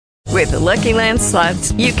With the Lucky Land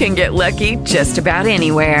Slots, you can get lucky just about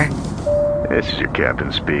anywhere. This is your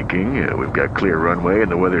captain speaking. We've got clear runway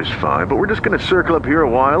and the weather's fine, but we're just going to circle up here a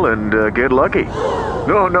while and get lucky.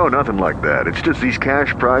 No, nothing like that. It's just these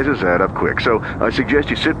cash prizes add up quick. So I suggest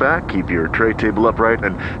you sit back, keep your tray table upright,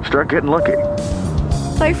 and start getting lucky.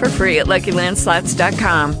 Play for free at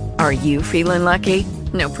LuckyLandSlots.com. Are you feeling lucky?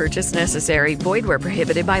 No purchase necessary. Void where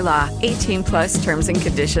prohibited by law. 18 plus terms and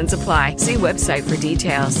conditions apply. See website for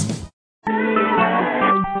details.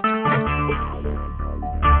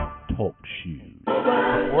 Talk shoes.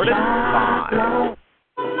 Recorded live.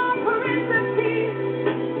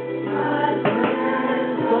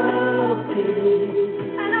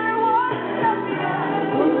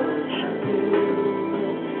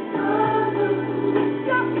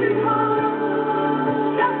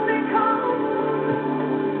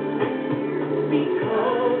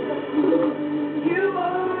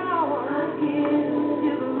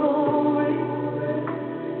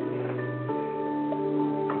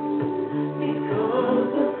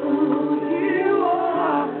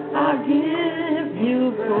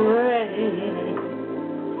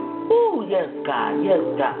 Yes, God, yes,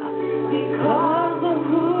 God. Because of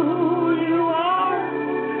who you are,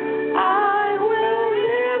 I will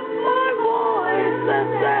lift my voice and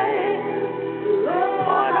say,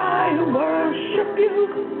 Lord, I worship you.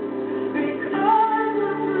 Because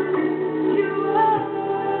of who you are,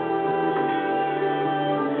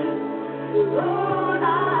 Lord,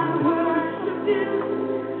 I worship you.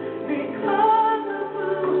 Because of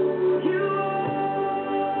who you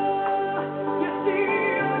are, you see,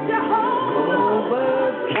 you're Jehovah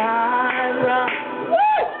Jireh,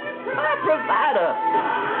 my provider,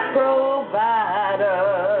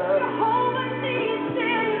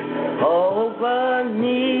 Jehovah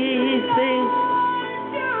Nissi,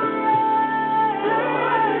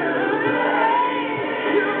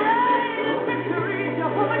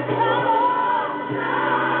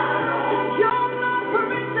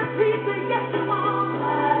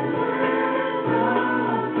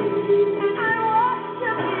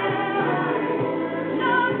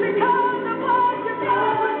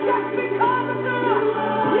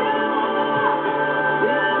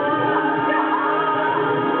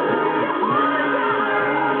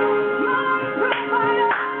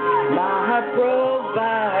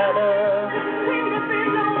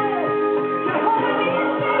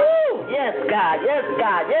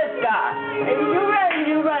 Yes, God. And you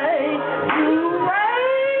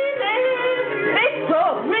reign in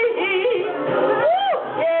victory.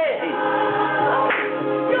 Yeah.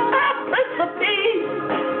 You're my Prince of Peace.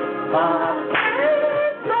 My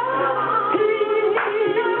Prince of Peace.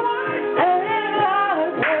 And I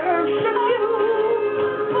worship you.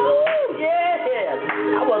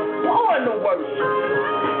 Yeah. I was born to worship.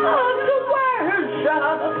 I worship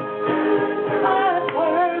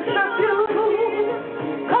you.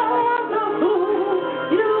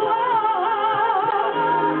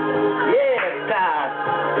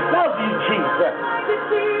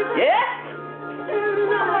 Yes,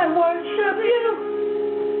 and I worship you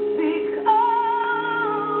because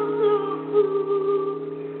of who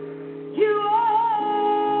you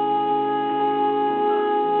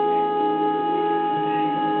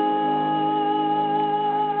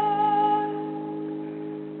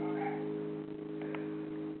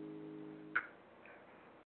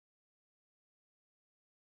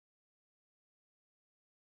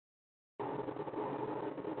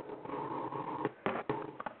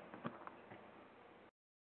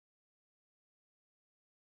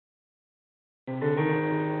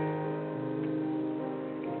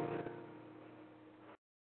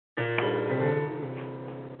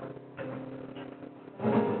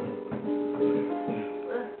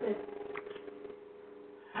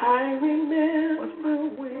I remember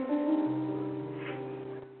when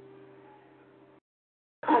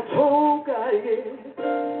I told God,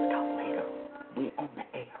 we on the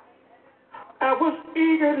air. I was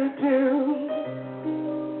eager to do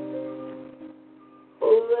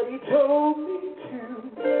all that He told me to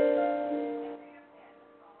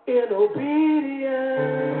in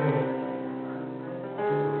obedience.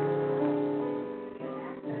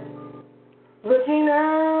 Looking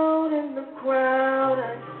out in the crowd,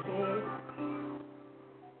 I see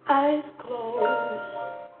eyes closed,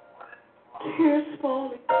 tears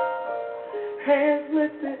falling, hands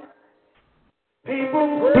lifted, people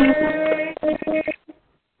praying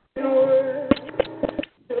in words.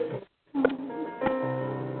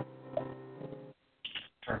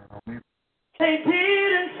 They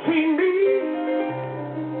didn't see me,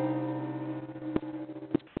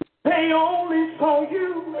 they only saw you.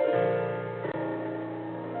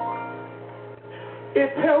 It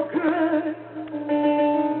it felt good,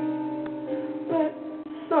 but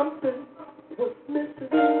something was missing.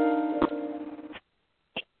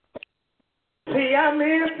 See, I'm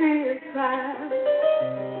empty inside,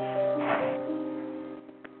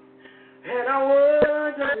 and I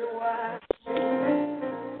wonder why.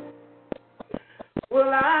 Will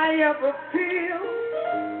I ever feel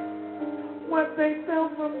what they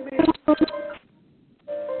felt from me?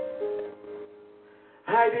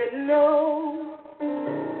 I didn't know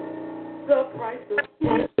the price of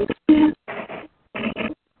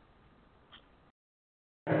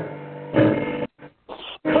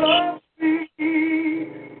coffee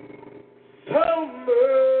so much.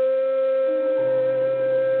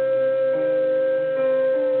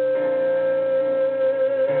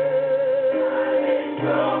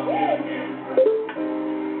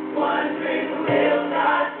 Wondering will I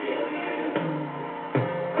feel you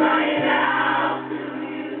crying out to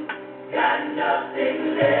you, got nothing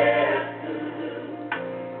left to lose.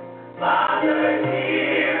 Father,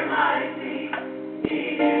 hear my plea,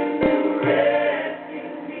 need you to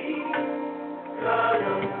rescue me, 'cause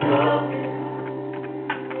I'm broken.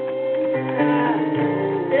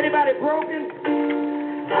 Anybody broken?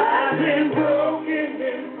 I've been broken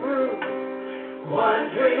and bruised,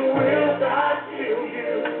 wondering will God feel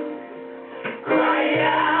you, cry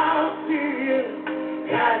out to you,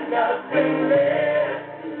 got nothing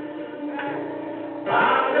left to lose.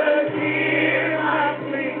 Father, hear my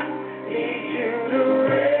plea, need you to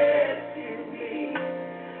rescue me,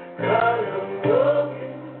 'cause I'm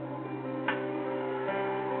broken.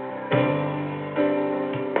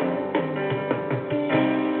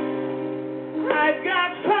 I've got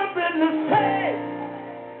something to say,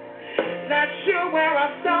 not sure where I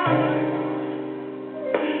start.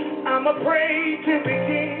 I'm afraid to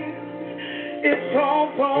begin, it's all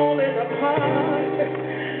falling apart.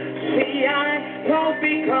 See, I thought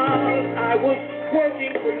because I was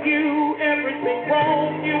working for you, everything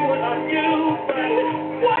wrong you would undo, but it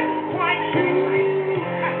wasn't quite true.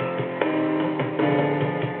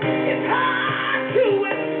 It's hard to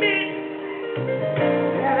admit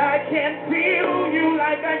that I can't feel you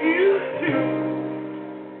like I used to,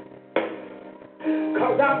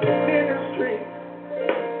 'cause I'm in ministry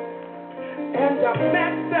and I'm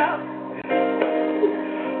messed up.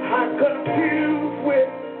 I'm confused with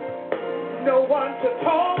no one to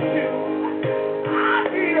talk to. I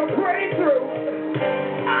need a breakthrough.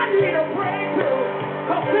 I need a breakthrough.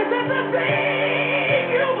 'Cause this is the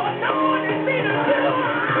thing you anointed me to do.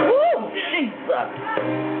 Woo, Jesus.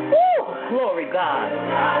 Woo, glory God.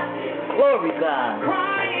 Glory God.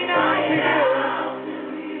 Crying out to you.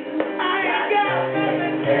 I ain't got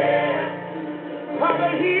nothing left.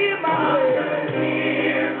 Father, hear my plea.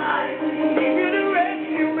 Need you to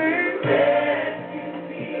rescue me.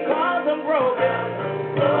 'Cause I'm broken.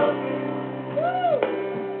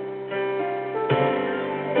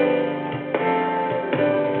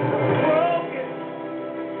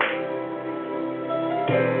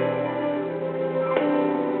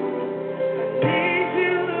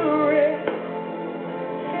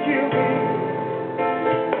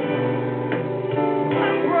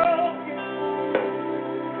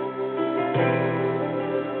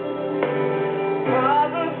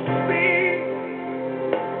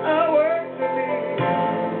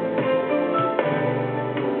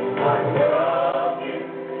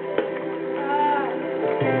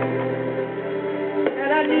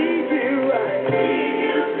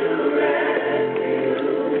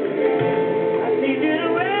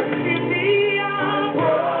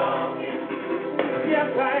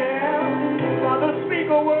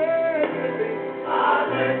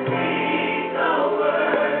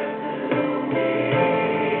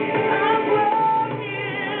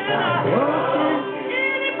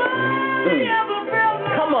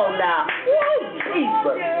 Come on now. Woo,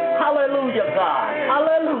 Jesus. Hallelujah, God.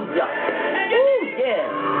 Hallelujah. Woo, yeah.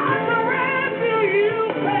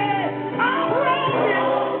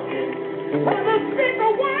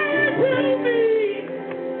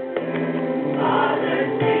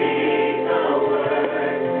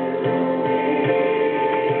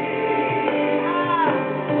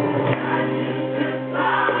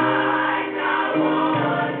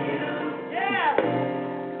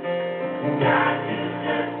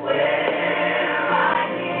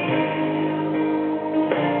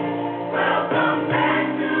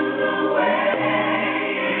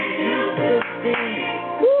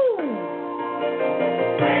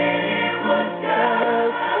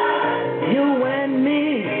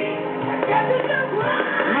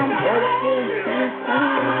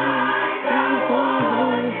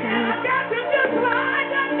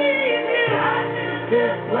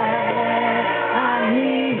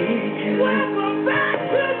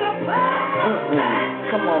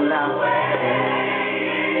 Come on now.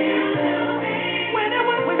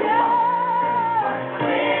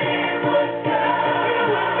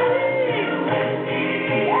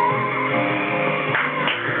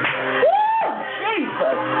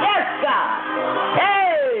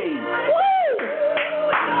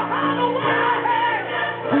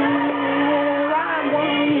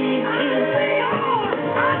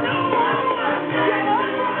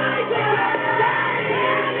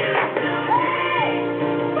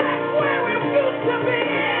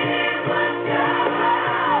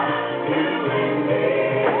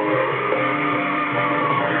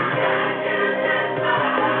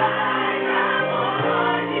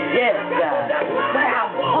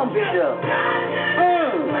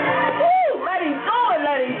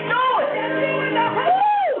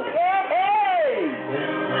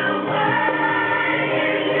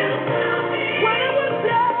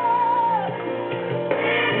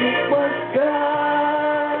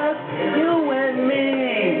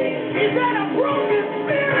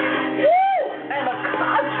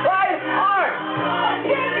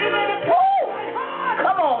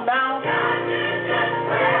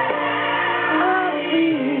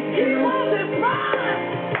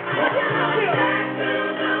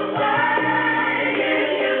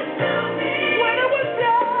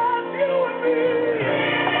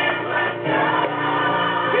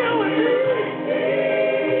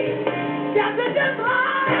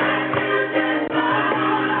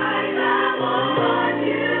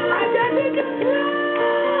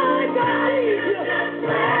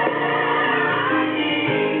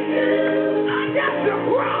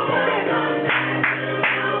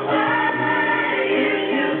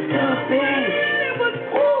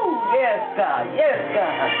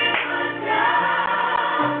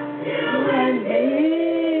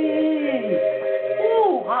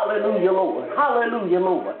 Hallelujah, Lord. Hallelujah,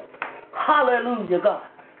 Lord. Hallelujah, God.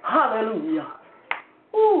 Hallelujah.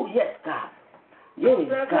 Oh, yes, God. Yes,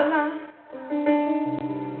 God.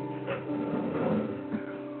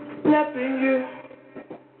 Nothing you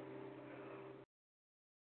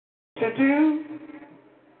to do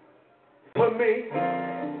for me.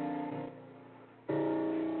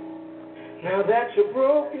 Now that you're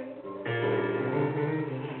broken,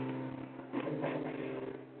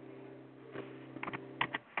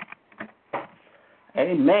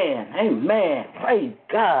 amen. Amen. Praise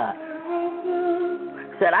God.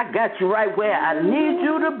 Said, I got you right where I need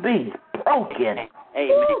you to be. Broken.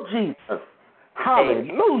 Amen. Oh, Jesus.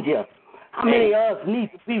 Hallelujah. How many of us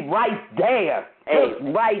need to be right there?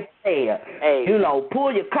 Just right there. You know,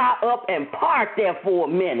 pull your car up and park there for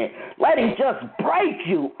a minute. Let him just break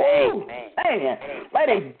you. Oh, man. Let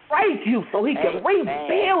him break you so he can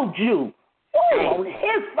rebuild you. Oh, on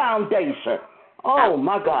his foundation. Oh,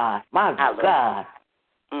 my God. My God.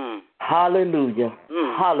 Hallelujah.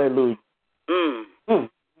 Hallelujah.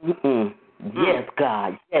 Yes,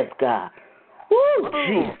 God. Yes, God. Woo,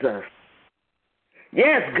 Jesus.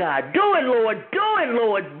 Yes, God. Do it, Lord. Do it,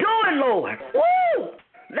 Lord. Do it, Lord. Woo!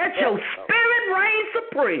 Let your spirit reign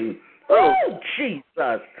supreme. Woo,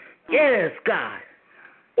 Jesus. Yes, God.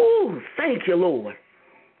 Ooh, thank you, Lord.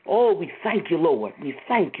 Oh, we thank you, Lord. We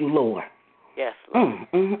thank you, Lord. Yes,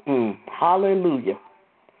 Lord. Hallelujah.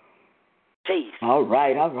 Jesus. All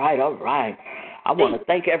right. I want to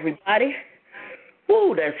thank everybody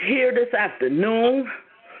that's here this afternoon.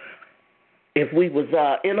 If we was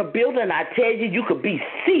in a building, I tell you, you could be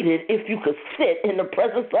seated if you could sit in the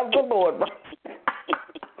presence of the Lord.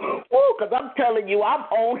 Because I'm telling you, I'm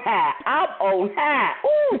on high. I'm on high.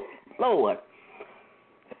 Ooh, Lord.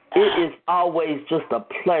 It is always just a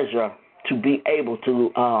pleasure to be able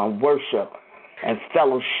to worship and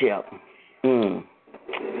fellowship.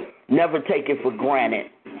 Never take it for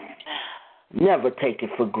granted. Never take it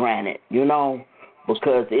for granted, you know,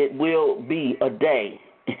 because it will be a day.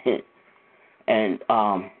 And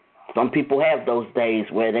some people have those days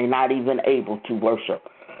where they're not even able to worship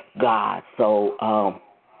God. So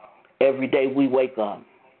every day we wake up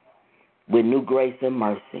with new grace and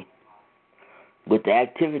mercy, with the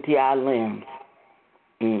activity of our limbs,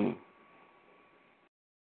 and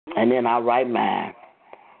in our right mind,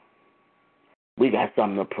 we got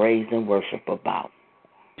something to praise and worship about.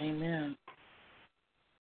 Amen.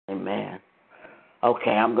 Amen.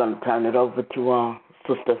 Okay, I'm going to turn it over to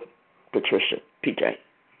Sister Patricia, PJ.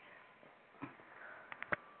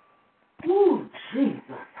 Ooh, Jesus.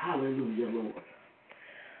 Hallelujah, Lord.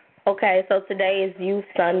 Okay, so today is Youth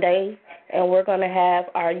Sunday, and we're going to have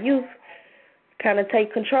our youth kind of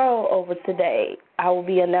take control over today. I will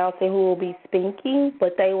be announcing who will be speaking,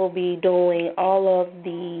 but they will be doing all of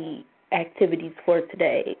the activities for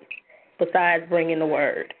today, besides bringing the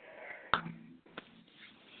word.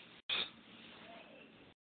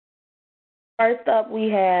 First up, we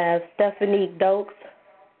have Stephanie Dokes,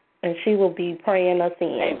 and she will be praying us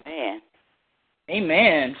in. Amen.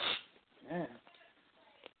 Amen. Yeah.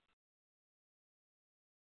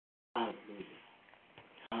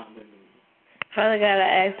 Father God,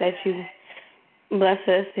 I ask that you bless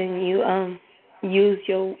us and you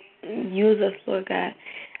use us, Lord God.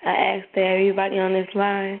 I ask that everybody on this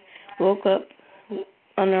line woke up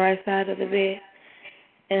on the right side of the bed.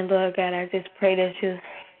 And Lord God, I just pray that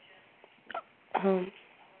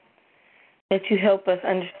you help us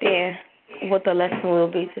understand what the lesson will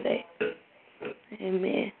be today.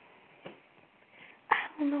 Amen. I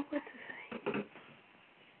don't know what to say.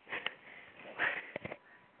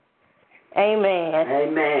 Amen.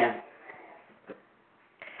 Amen.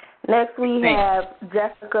 Next we have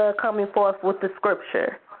Jessica coming forth with the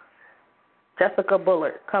scripture. Jessica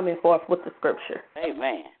Bullard coming forth with the scripture.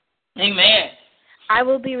 Amen. Amen. I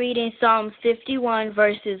will be reading Psalms 51,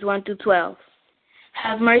 verses 1 through 12.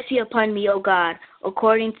 Have mercy upon me, O God,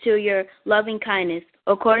 according to your loving kindness,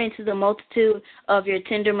 according to the multitude of your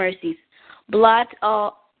tender mercies. Blot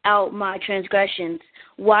out my transgressions.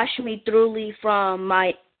 Wash me thoroughly from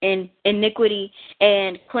my iniquity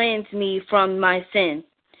and cleanse me from my sin.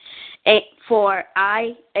 For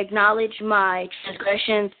I acknowledge my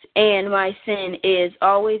transgressions, and my sin is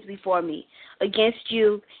always before me. Against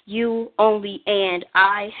you only, and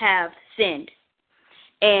I have sinned,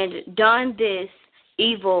 and done this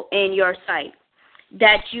evil in your sight,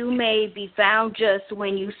 that you may be found just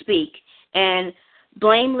when you speak, and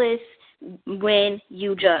blameless when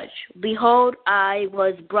you judge. Behold, I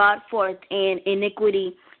was brought forth in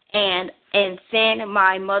iniquity, and in sin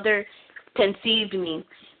my mother conceived me.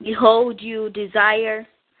 Behold, you desire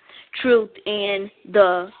truth in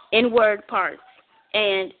the inward parts,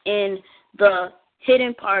 and in the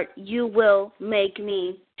hidden part you will make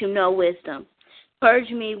me to know wisdom. Purge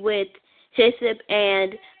me with hyssop,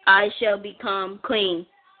 and I shall become clean,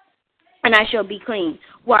 and I shall be clean.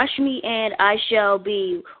 Wash me, and I shall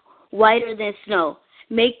be whiter than snow.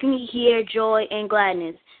 Make me hear joy and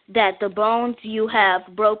gladness, that the bones you have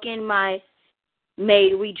broken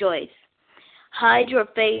may rejoice. Hide your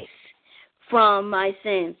face from my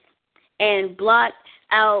sins, and blot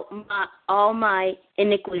out all my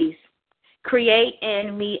iniquities. Create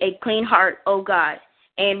in me a clean heart, O God,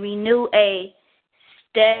 and renew a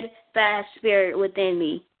steadfast spirit within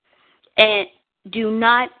me. And do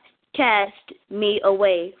not cast me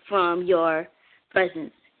away from your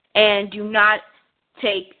presence, and do not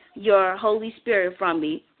take your Holy Spirit from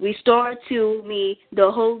me. Restore to me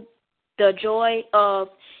the joy of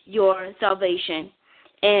your salvation,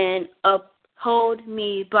 and uphold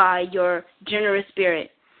me by your generous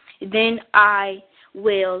spirit. Then I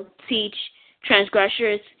will teach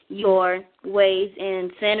transgressors your ways,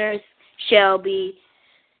 and sinners shall be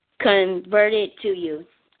converted to you.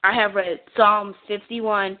 I have read Psalms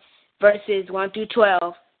 51, verses 1 through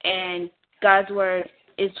 12, and God's word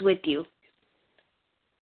is with you.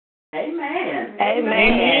 Amen.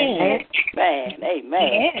 Amen. Amen.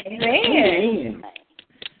 Amen. Amen.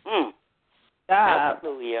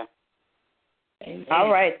 Hallelujah.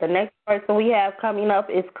 All right, the next person we have coming up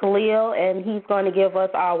is Khalil, and he's going to give us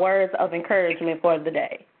our words of encouragement for the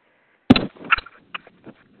day.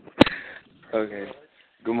 Okay.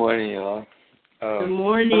 Good morning, y'all. Good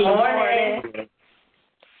morning. Good morning.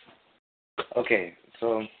 Okay,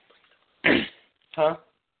 so, oh.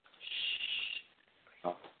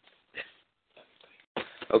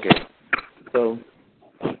 Okay, so,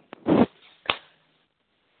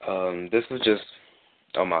 this was just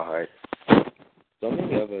on my heart. So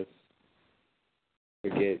many of us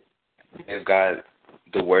forget to give God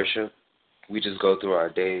the worship. We just go through our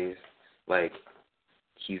days like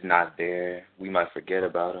He's not there. We might forget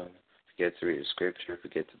about Him, forget to read the scripture,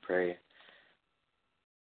 forget to pray.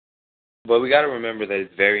 But we got to remember that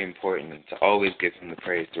it's very important to always give Him the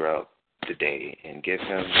praise throughout the day and give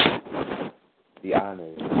Him the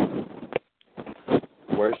honor,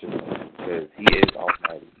 worship Him, because He is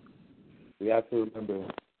Almighty. We have to remember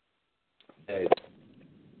that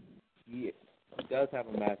He does have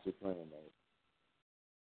a master plan, right?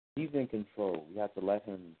 He's in control. We have to let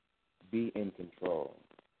Him be in control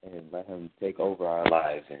and let Him take over our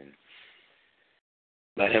lives and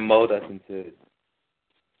let Him mold us into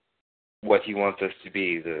what He wants us to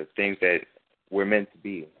be, the things that we're meant to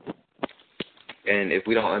be. And if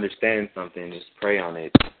we don't understand something, just pray on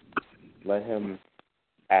it. Let Him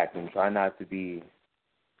act and try not to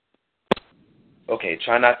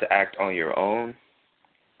act on your own.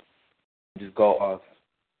 Just go off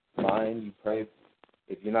mind. You pray.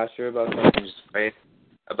 If you're not sure about something, just pray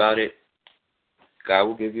about it. God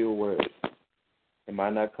will give you a word. It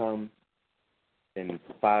might not come in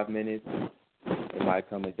 5 minutes. It might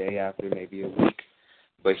come a day after, maybe a week.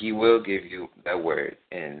 But he will give you that word,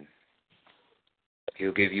 and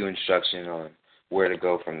he'll give you instruction on where to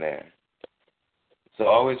go from there. So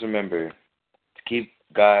always remember to keep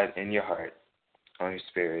God in your heart, on your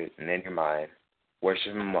spirit, and in your mind.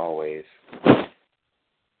 Worship him always.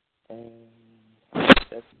 And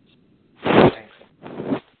that's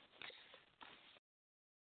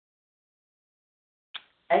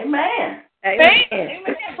Amen. Amen. Amen.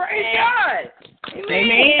 Praise God.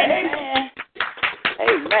 Amen. Amen.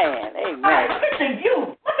 Amen. All right, look at the youth.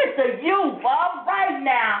 Look at the youth, Bob, right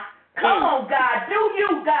now. Come on, God. Do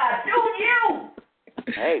you, God. Do you.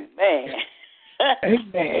 Amen.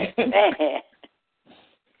 Amen.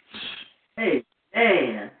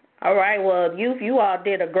 Amen. All right, well, you all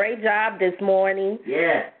did a great job this morning.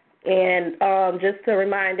 Yeah. And just to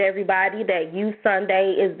remind everybody that Youth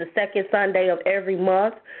Sunday is the second Sunday of every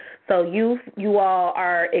month. So you all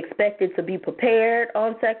are expected to be prepared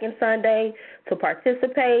on second Sunday to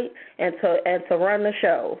participate and to run the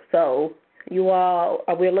show. So you all,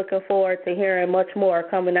 we're looking forward to hearing much more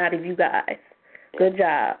coming out of you guys. Good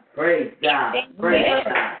job. Praise God. Praise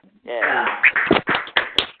God. Yeah.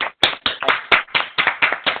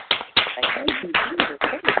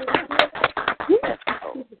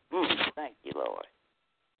 Thank you, Lord.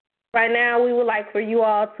 Right now, we would like for you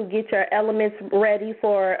all to get your elements ready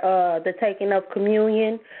for the taking of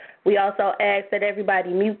communion. We also ask that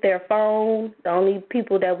everybody mute their phone. The only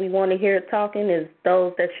people that we want to hear talking is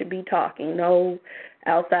those that should be talking, no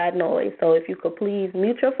outside noise. So if you could please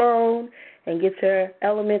mute your phone and get your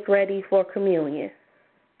elements ready for communion.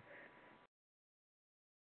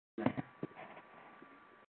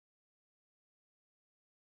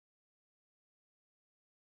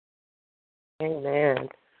 Amen.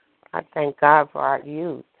 I thank God for our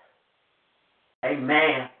youth.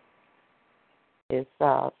 Amen. It's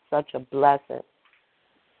such a blessing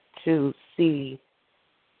to see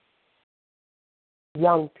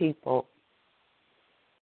young people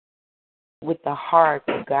with the heart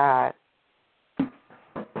of God.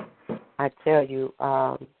 I tell you,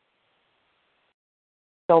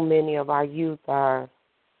 so many of our youth are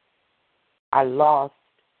lost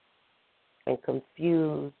and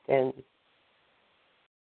confused and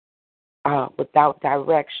without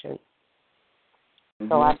direction. Mm-hmm.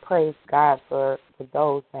 So I praise God for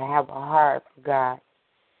those that have a heart for God.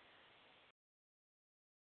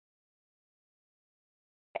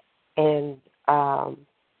 And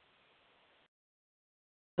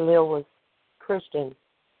Christian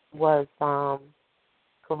was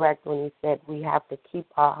correct when he said we have to keep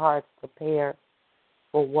our hearts prepared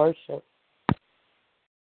for worship,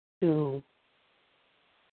 to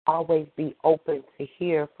always be open to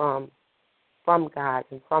hear from God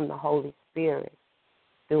and from the Holy Spirit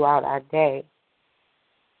throughout our day,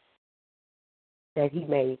 that he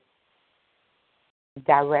may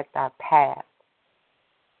direct our path.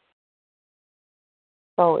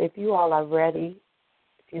 So if you all are ready,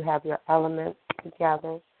 if you have your elements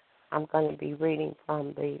together, I'm going to be reading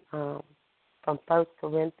from 1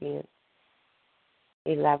 Corinthians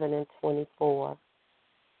 11 and 24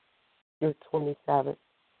 through 27.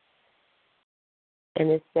 And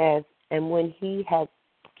it says, and when he had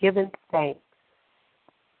given thanks,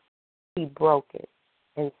 he broke it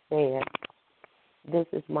and said, this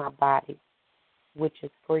is my body, which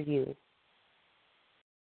is for you.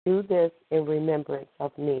 Do this in remembrance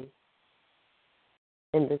of me.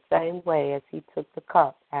 In the same way as he took the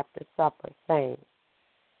cup after supper, saying,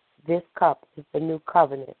 this cup is the new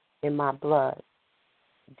covenant in my blood.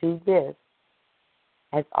 Do this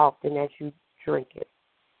as often as you drink it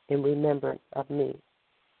in remembrance of me.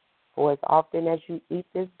 For as often as you eat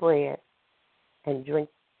this bread and drink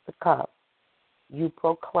the cup, you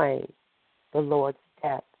proclaim the Lord's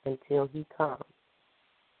death until he comes.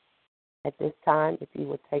 At this time, if you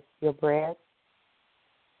would take your bread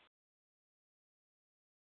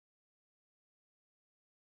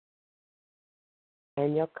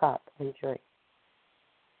and your cup and drink.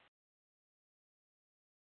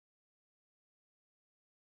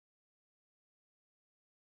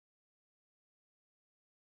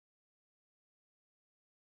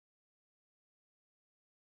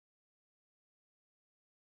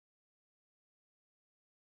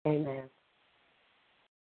 Amen.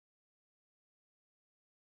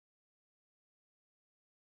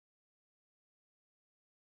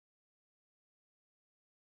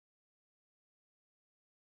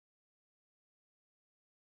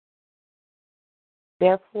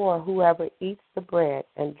 Therefore, whoever eats the bread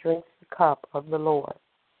and drinks the cup of the Lord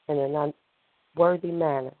in an unworthy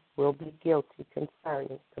manner will be guilty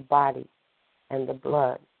concerning the body and the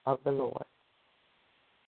blood of the Lord.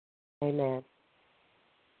 Amen.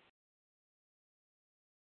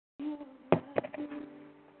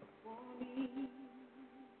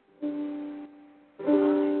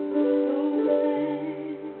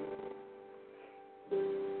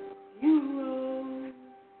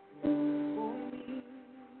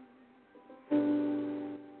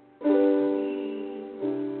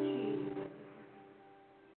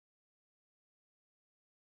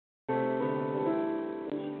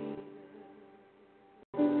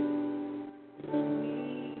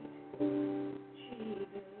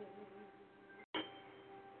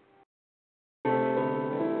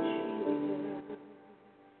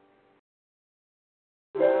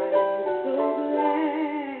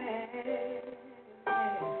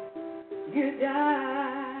 You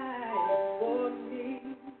died for me.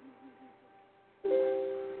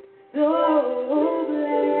 So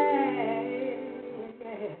glad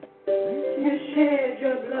you shed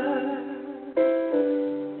your blood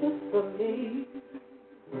just for me.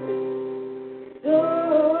 So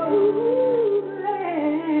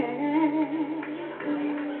glad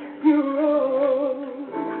you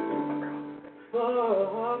rose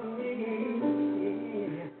for me.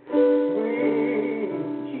 Sweet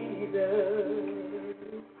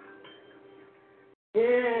Jesus.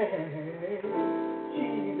 Yeah,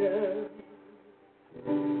 Jesus,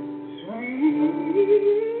 sweet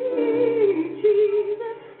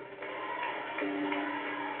Jesus,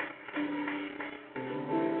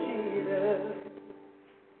 Jesus,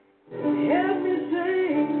 help me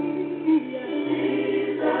sing,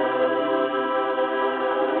 Jesus,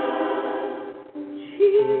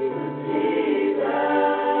 Jesus,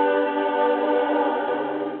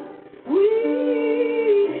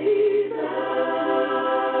 sweet Jesus,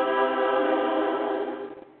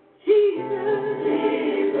 Jesus,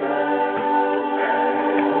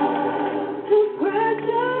 the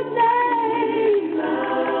precious name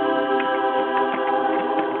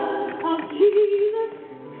of Jesus,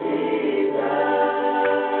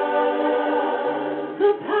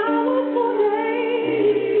 the powerful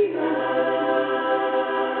name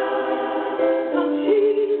of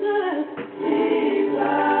Jesus,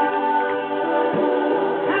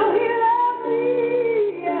 how he loved me,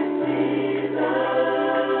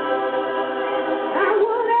 I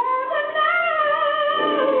will never know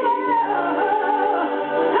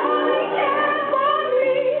how he cared for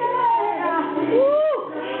me. Ooh,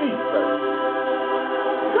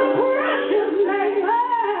 the precious name,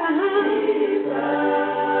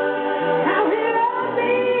 how he loved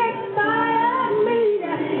me, inspired me.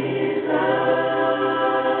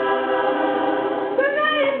 The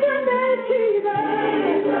name of Jesus,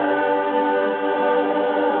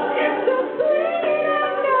 it's so sweet, I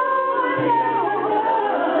know.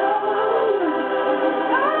 I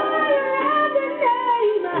love the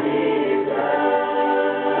name.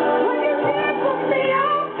 When you did for me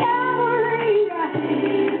on Calvary,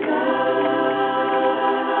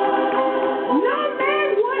 no man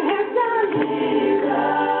would have done.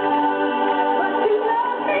 But you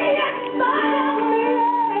love me, inspired me.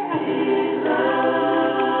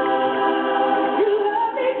 You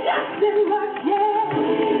love me just as much, yeah.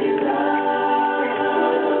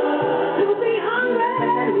 To be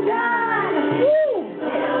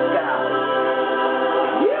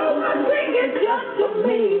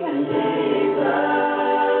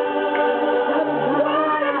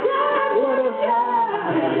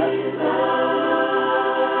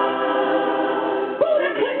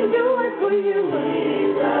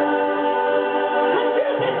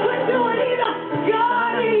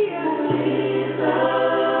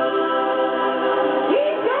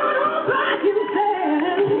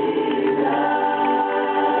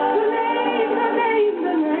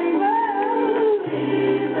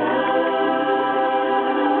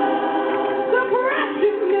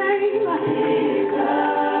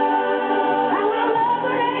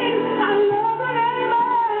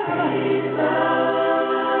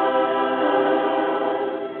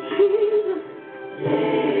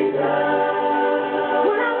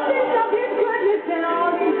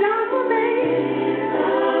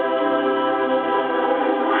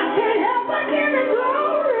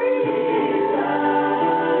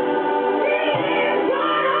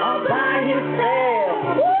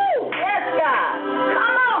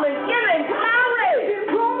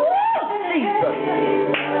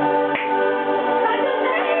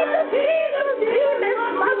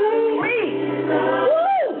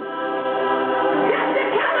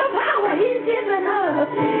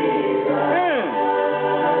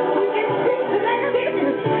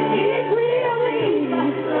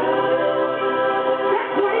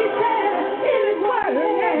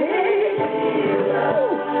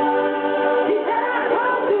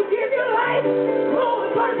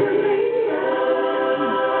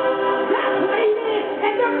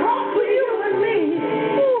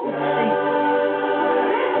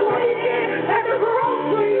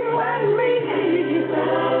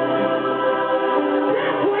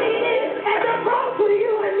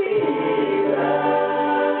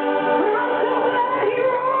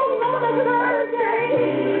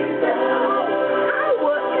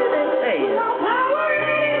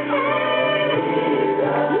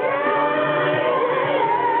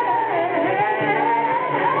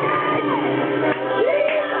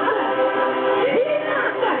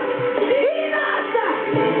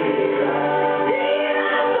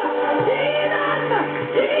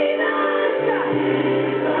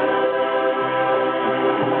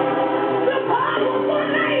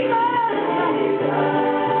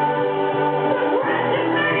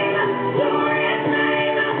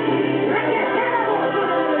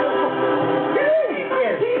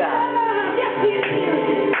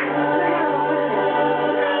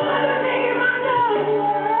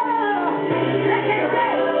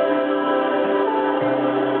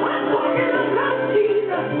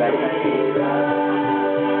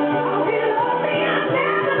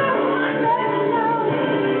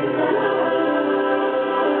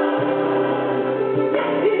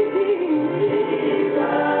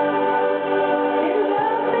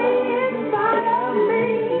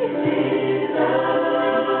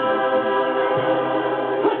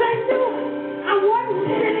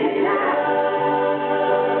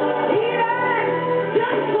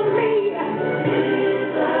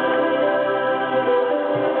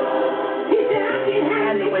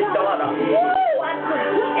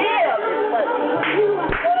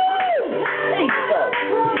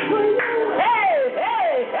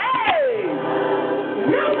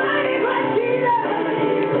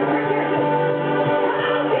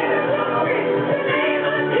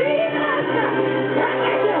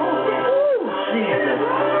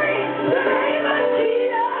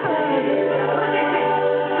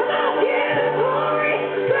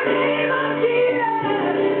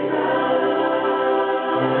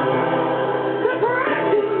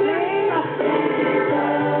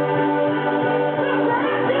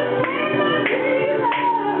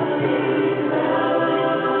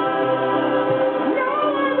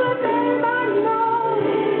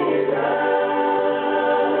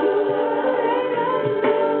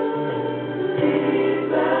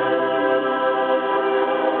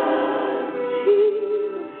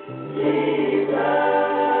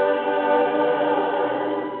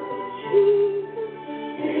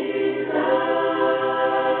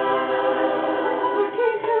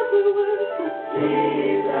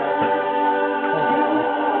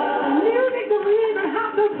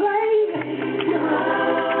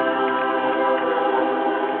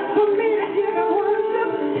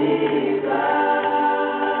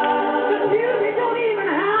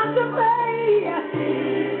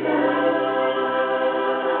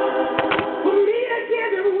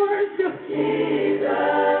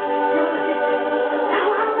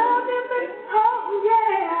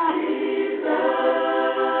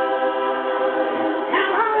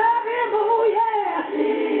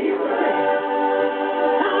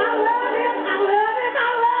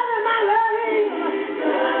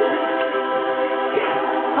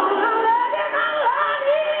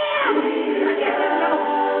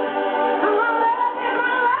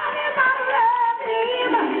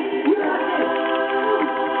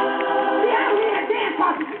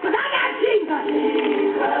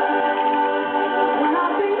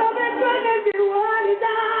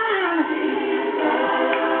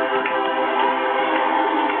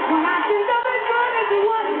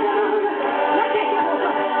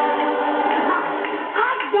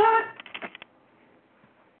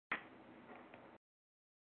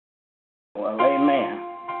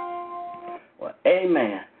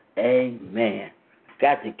Amen. Amen.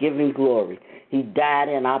 Got to give him glory. He died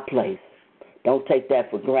in our place. Don't take that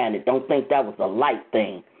for granted. Don't think that was a light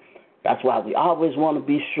thing. That's why we always want to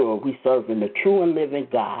be sure we serving the true and living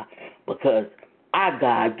God, because our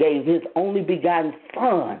God gave his only begotten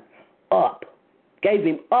son up, gave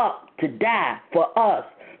him up to die for us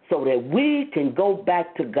so that we can go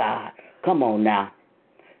back to God. Come on now.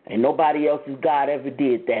 Ain't nobody else's God ever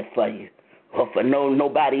did that for you, or for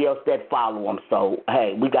nobody else that follow him. So,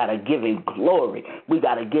 hey, we got to give him glory. We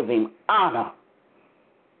got to give him honor.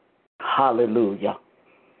 Hallelujah.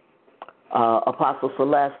 Apostle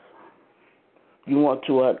Celeste, you want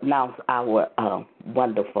to announce our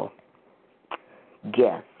wonderful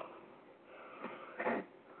guest?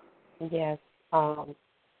 Yes.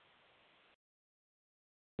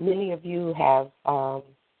 Many of you have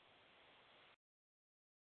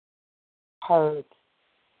heard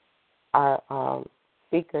our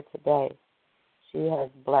speaker today. She has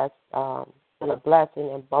blessed, been a blessing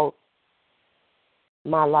in both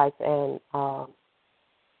my life and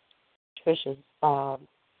Trisha's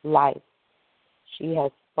life. She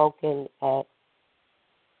has spoken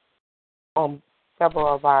on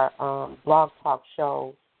several of our blog talk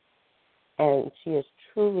shows, and she is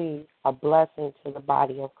truly a blessing to the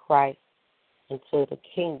body of Christ and to the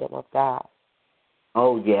kingdom of God.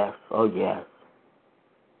 Oh, yes. Oh, yes.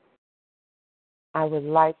 I would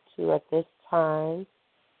like to, at this time,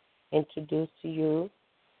 introduce to you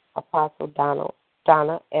Apostle Donna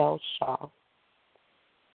L. Shaw.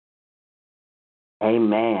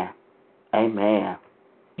 Amen. Amen.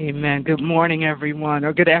 Amen. Good morning, everyone,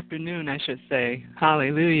 or good afternoon, I should say.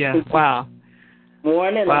 Hallelujah. Wow.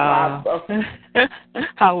 Morning, wow. Apostle.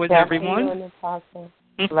 How was everyone? Morning, Apostle.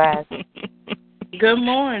 Glad. Good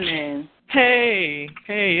morning. Hey,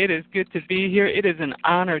 it is good to be here. It is an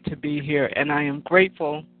honor to be here, and I am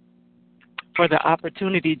grateful for the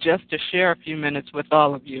opportunity just to share a few minutes with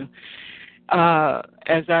all of you.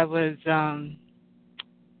 As I was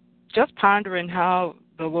just pondering how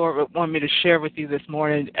the Lord would want me to share with you this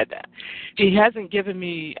morning. He hasn't given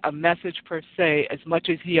me a message per se as much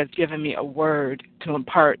as he has given me a word to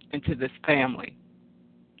impart into this family.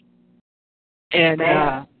 And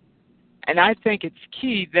I think it's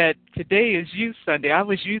key that today is Youth Sunday. I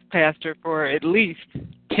was youth pastor for at least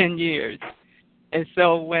 10 years. And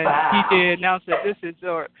so when he did announce that this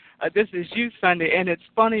is Youth Sunday, and it's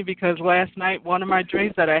funny because last night one of my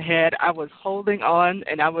dreams that I had, I was holding on,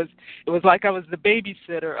 and it was like I was the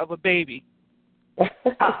babysitter of a baby.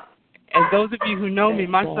 And those of you who know me,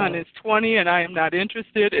 my son is 20, and I am not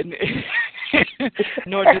interested in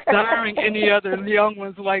nor desiring any other young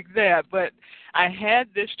ones like that. But I had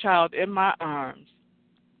this child in my arms,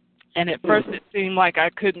 and at first it seemed like I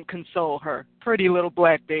couldn't console her, pretty little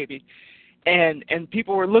black baby. And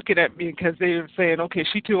people were looking at me because they were saying, okay,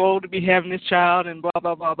 she's too old to be having this child and blah,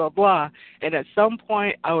 blah, blah, blah, blah. And at some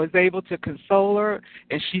point I was able to console her,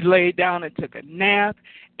 and she laid down and took a nap.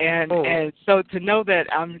 And so to know that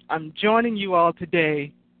I'm joining you all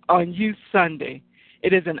today on Youth Sunday,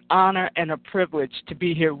 it is an honor and a privilege to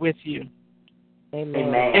be here with you.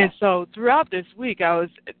 Amen. And so throughout this week,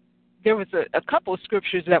 there was a couple of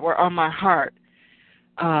scriptures that were on my heart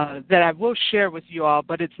that I will share with you all,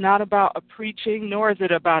 but it's not about a preaching, nor is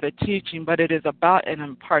it about a teaching, but it is about an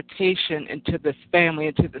impartation into this family,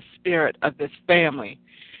 into the spirit of this family.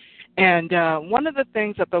 And one of the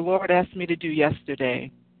things that the Lord asked me to do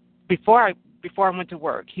yesterday, before I went to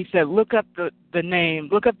work, he said, look up the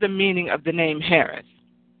meaning of the name Harris.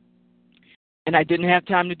 And I didn't have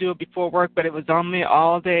time to do it before work, but it was on me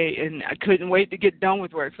all day, and I couldn't wait to get done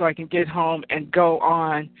with work so I can get home and go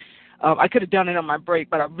on. I could have done it on my break,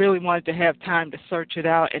 but I really wanted to have time to search it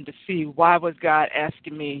out and to see why was God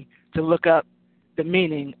asking me to look up the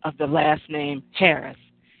meaning of the last name Harris.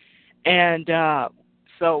 And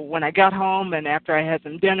so when I got home and after I had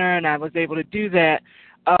some dinner and I was able to do that,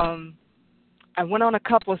 I went on a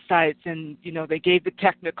couple of sites, and, you know, they gave the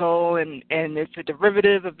technical, and it's a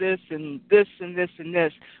derivative of this and this and this and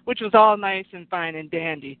this, which was all nice and fine and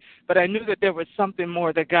dandy. But I knew that there was something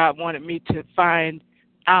more that God wanted me to find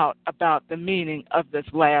out about the meaning of this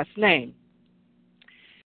last name.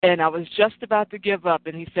 And I was just about to give up,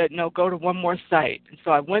 and he said, no, go to one more site. And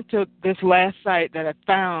so I went to this last site that I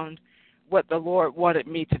found what the Lord wanted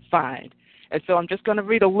me to find. And so I'm just going to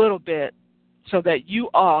read a little bit so that you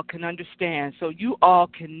all can understand, so you all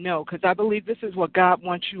can know, because I believe this is what God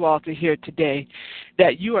wants you all to hear today,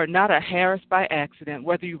 that you are not a Harris by accident.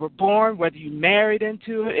 Whether you were born, whether you married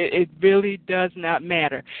into it, it really does not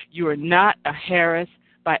matter. You are not a Harris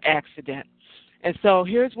by accident. And so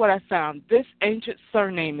here's what I found. This ancient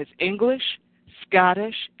surname is English,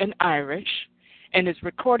 Scottish, and Irish, and is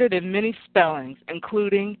recorded in many spellings,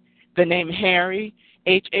 including the name Harry,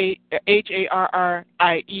 Harrie, Harrhy,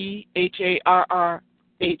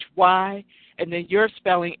 and then your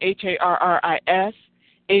spelling Harris, Harries,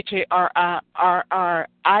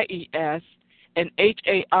 and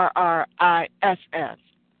Harriss.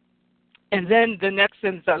 And then the next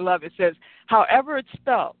sentence I love, it says, however it's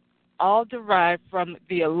spelled, all derived from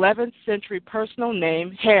the 11th century personal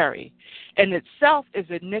name Harry, and itself is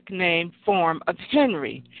a nickname form of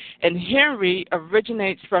Henry. And Henry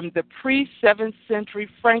originates from the pre-7th century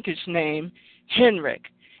Frankish name Henrik,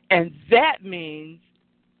 and that means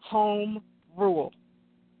home rule.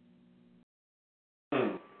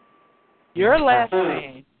 Your last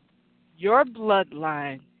name, your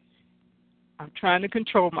bloodline, I'm trying to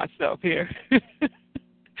control myself here,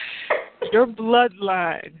 your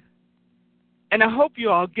bloodline, and I hope you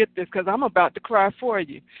all get this because I'm about to cry for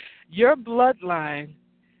you. Your bloodline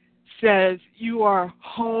says you are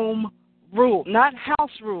home rule, not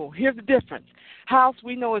house rule. Here's the difference. House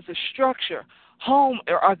we know is a structure. Home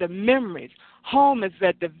are the memories. Home is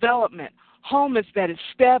that development. Home is that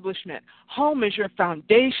establishment. Home is your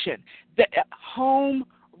foundation. The home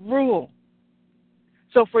rule.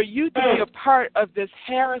 So for you to be a part of this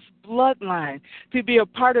Harris bloodline, to be a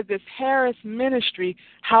part of this Harris ministry,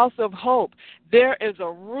 House of Hope, there is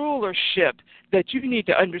a rulership that you need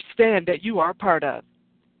to understand that you are a part of.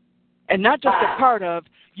 And not just a part of,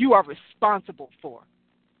 you are responsible for.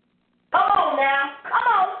 Come on now.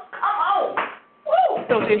 Come on. Woo.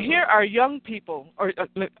 So to hear our young people, I'm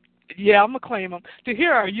going to claim them, to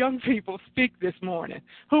hear our young people speak this morning,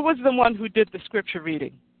 who was the one who did the scripture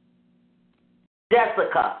reading?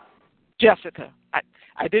 Jessica.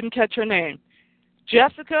 I didn't catch her name.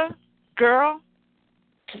 Jessica, girl,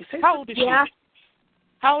 how old is she?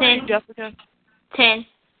 How old are you, Jessica? 10.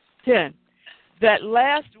 10. That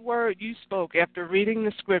last word you spoke after reading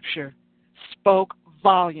the scripture spoke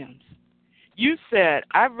volumes. You said,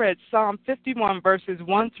 I read Psalm 51 verses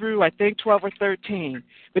 1 through, I think, 12 or 13.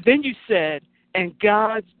 But then you said, and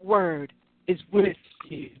God's word is with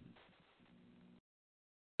you.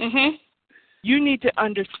 Mhm. You need to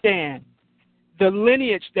understand the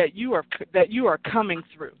lineage that you are coming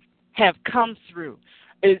through, have come through.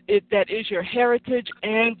 That is your heritage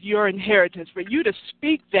and your inheritance. For you to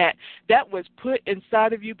speak that was put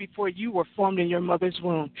inside of you before you were formed in your mother's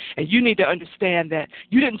womb. And you need to understand that.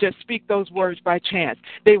 You didn't just speak those words by chance.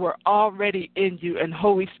 They were already in you, and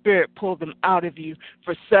Holy Spirit pulled them out of you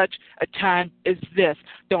for such a time as this.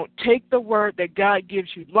 Don't take the word that God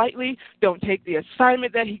gives you lightly. Don't take the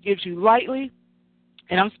assignment that he gives you lightly.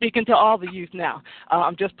 And I'm speaking to all the youth now.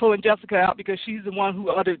 I'm just pulling Jessica out because she's the one who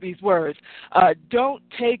uttered these words. Don't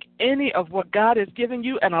take any of what God has given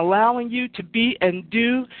you and allowing you to be and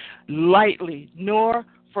do lightly, nor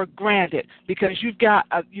for granted, because you've got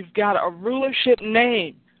a rulership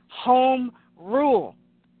name, home rule.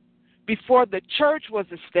 Before the church was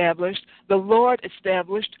established, the Lord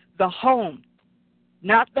established the home,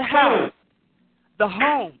 not the house, the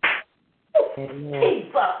home.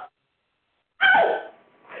 Amen.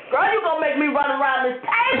 Girl, you gonna make me run around this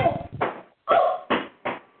table.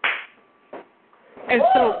 And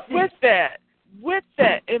so with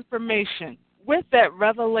that information, with that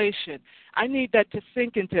revelation, I need that to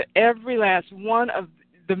sink into every last one of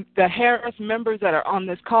the Harris members that are on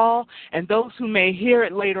this call and those who may hear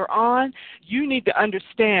it later on. You need to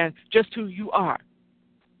understand just who you are.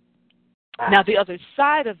 Now, the other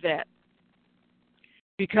side of that,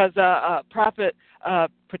 because Prophet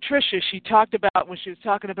Patricia, she talked about when she was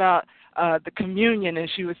talking about the communion, and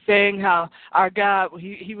she was saying how our God,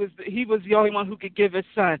 he was the only one who could give his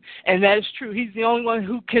son, and that is true. He's the only one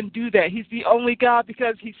who can do that. He's the only God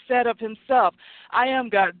because he said of himself, I am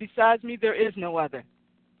God. Besides me, there is no other.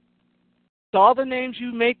 So all the names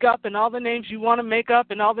you make up and all the names you want to make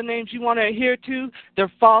up and all the names you want to adhere to,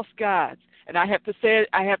 they're false gods. And I have to say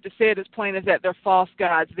it as plain as that. They're false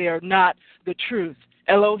gods. They are not the truth.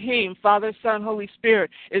 Elohim, Father, Son, Holy Spirit,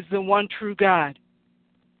 is the one true God.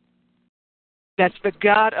 That's the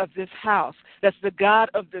God of this house. That's the God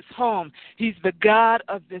of this home. He's the God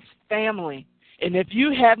of this family. And if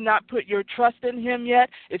you have not put your trust in him yet,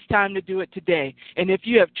 it's time to do it today. And if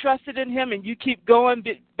you have trusted in him and you keep going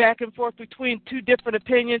back and forth between two different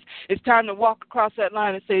opinions, it's time to walk across that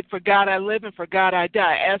line and say, for God I live and for God I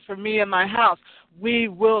die. As for me and my house, we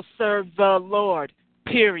will serve the Lord,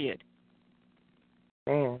 period.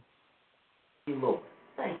 Man. Thank you, Lord.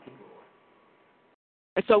 Thank you, Lord.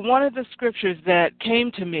 And so one of the scriptures that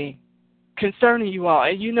came to me concerning you all,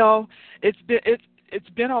 and you know, it's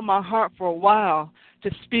been on my heart for a while to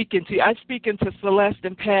speak into. I speak into Celeste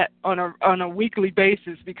and Pat on a weekly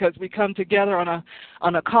basis because we come together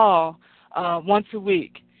on a call once a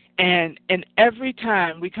week. And every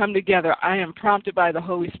time we come together, I am prompted by the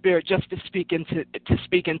Holy Spirit just to speak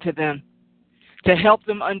into them, to help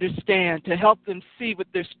them understand, to help them see with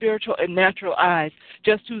their spiritual and natural eyes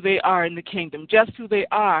just who they are in the kingdom, just who they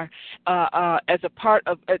are as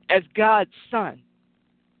God's son.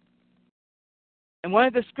 And one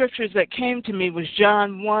of the scriptures that came to me was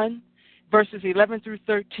John 1, verses 11 through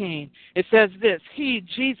 13. It says this, he,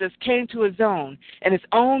 Jesus, came to his own, and his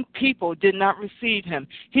own people did not receive him.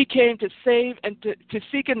 He came to save and to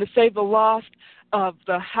seek and to save the lost of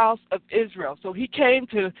the house of Israel. So he came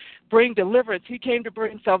to bring deliverance. He came to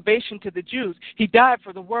bring salvation to the Jews. He died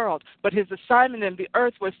for the world, but his assignment in the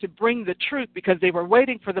earth was to bring the truth because they were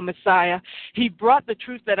waiting for the Messiah. He brought the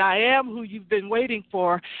truth that I am who you've been waiting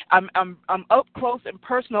for. I'm up close and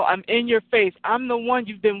personal. I'm in your face. I'm the one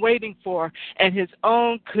you've been waiting for, and his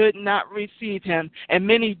own could not receive him, and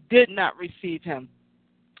many did not receive him.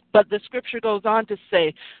 But the scripture goes on to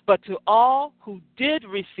say, but to all who did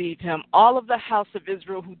receive him, all of the house of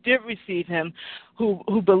Israel who did receive him,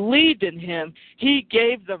 who believed in him, he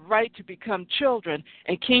gave the right to become children.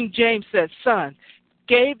 And King James says son.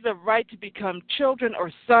 Gave the right to become children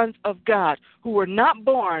or sons of God, who were not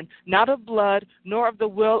born, not of blood, nor of the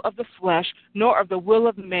will of the flesh, nor of the will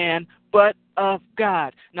of man, but of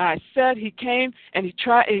God. Now I said he came and he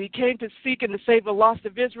came to seek and to save the lost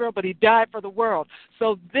of Israel, but he died for the world.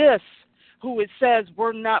 So this, who it says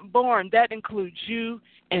we're not born, that includes you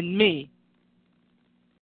and me.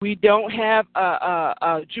 We don't have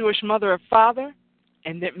a Jewish mother or father,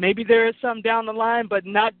 and that maybe there is some down the line, but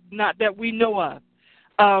not that we know of.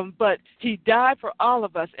 But he died for all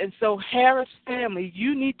of us. And so, Harris family,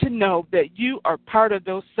 you need to know that you are part of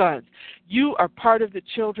those sons. You are part of the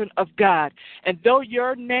children of God. And though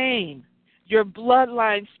your name Your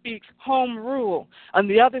bloodline speaks home rule. On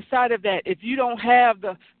the other side of that, if you don't have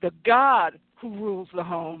the God who rules the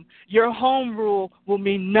home, your home rule will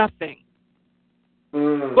mean nothing.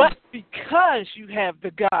 But because you have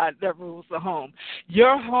the God that rules the home,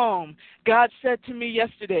 your home, God said to me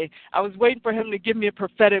yesterday, I was waiting for him to give me a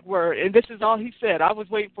prophetic word, and this is all he said. I was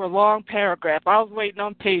waiting for a long paragraph. I was waiting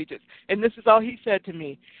on pages, and this is all he said to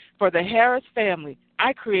me. For the Harris family,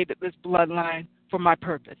 I created this bloodline for my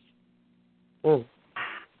purpose.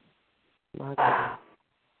 My God.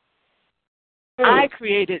 I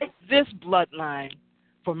created this bloodline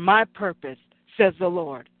for my purpose, says the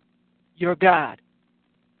Lord, your God.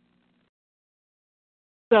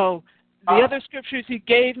 So the other scriptures he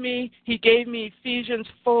gave me Ephesians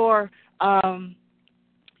 4,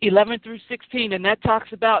 11 through 16, and that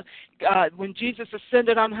talks about when Jesus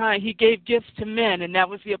ascended on high, he gave gifts to men, and that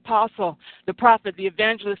was the apostle, the prophet, the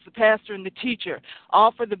evangelist, the pastor, and the teacher,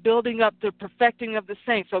 all for the building up, the perfecting of the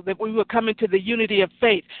saints, so that we would come into the unity of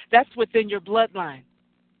faith. That's within your bloodline.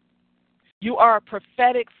 You are a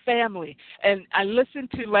prophetic family, and I listened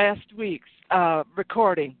to last week's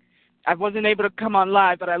recording. I wasn't able to come on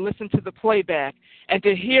live, but I listened to the playback. And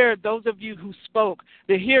to hear those of you who spoke,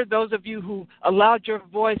 to hear those of you who allowed your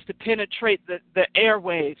voice to penetrate the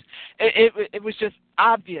airwaves, it was just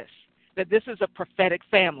obvious that this is a prophetic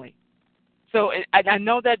family. So I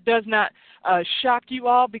know that does not shock you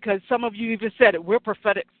all, because some of you even said it. We're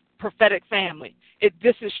prophetic family.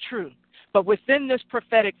 This is true. But within this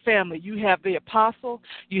prophetic family, you have the apostle,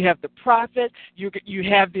 you have the prophet, you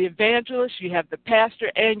have the evangelist, you have the pastor,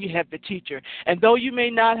 and you have the teacher. And though you may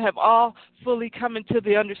not have all fully come into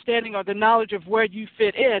the understanding or the knowledge of where you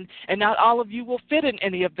fit in, and not all of you will fit in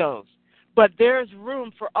any of those, but there's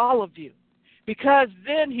room for all of you. Because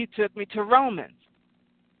then he took me to Romans.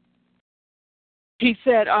 He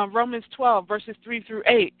said, Romans 12, verses 3 through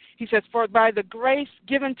 8, he says, for by the grace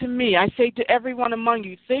given to me, I say to everyone among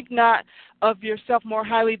you, think not of yourself more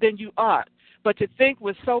highly than you ought, but to think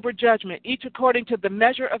with sober judgment, each according to the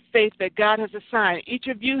measure of faith that God has assigned. Each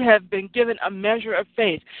of you have been given a measure of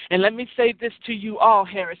faith. And let me say this to you all,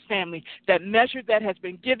 Harris family, that measure that has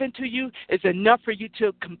been given to you is enough for you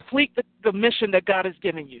to complete the mission that God has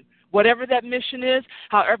given you. Whatever that mission is,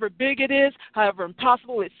 however big it is, however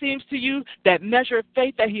impossible it seems to you, that measure of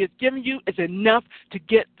faith that he has given you is enough to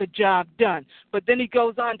get the job done. But then he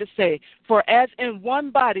goes on to say, for as in one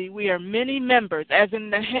body we are many members, as in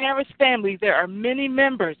the Harris family there are many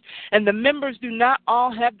members, and the members do not all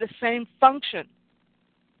have the same function.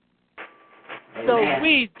 So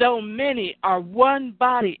we, though many, are one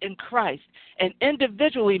body in Christ, and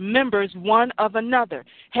individually members one of another,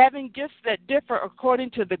 having gifts that differ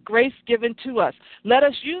according to the grace given to us. Let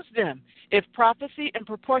us use them. If prophecy, in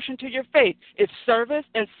proportion to your faith. If service,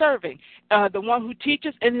 in serving. The one who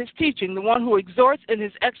teaches in his teaching. The one who exhorts in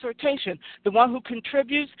his exhortation. The one who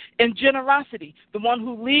contributes in generosity. The one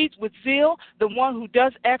who leads with zeal. The one who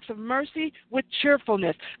does acts of mercy with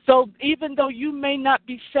cheerfulness. So even though you may not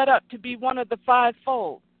be set up to be one of the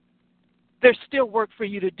fivefold, there's still work for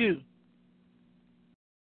you to do.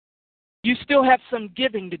 You still have some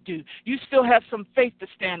giving to do. You still have some faith to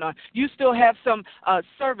stand on. You still have some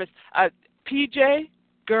service. PJ,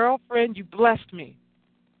 girlfriend, you blessed me.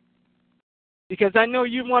 Because I know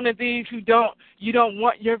you're one of these who don't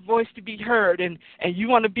want your voice to be heard, and you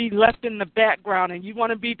want to be left in the background, and you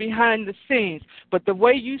want to be behind the scenes. But the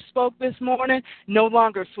way you spoke this morning, no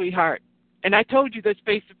longer, sweetheart. And I told you this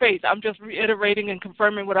face to face. I'm just reiterating and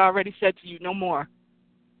confirming what I already said to you, no more.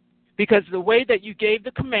 Because the way that you gave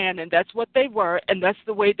the command, and that's what they were, and that's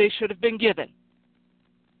the way they should have been given.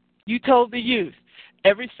 You told the youth,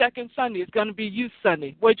 every second Sunday is going to be Youth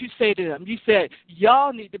Sunday. What did you say to them? You said,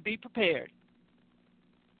 y'all need to be prepared.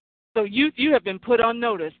 So youth, you have been put on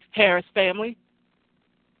notice, Harris family.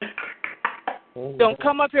 Don't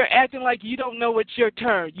come up here acting like you don't know it's your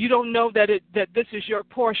turn. You don't know that this is your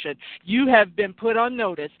portion. You have been put on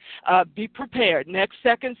notice. Be prepared. Next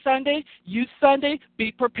second Sunday, Youth Sunday, be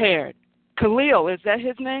prepared. Khalil, is that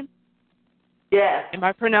his name? Yes. Am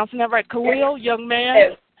I pronouncing that right? Khalil, young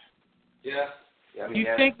man? Yeah. You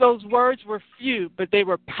think those words were few, but they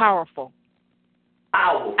were powerful.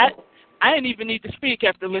 Powerful. I didn't even need to speak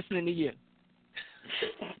after listening to you.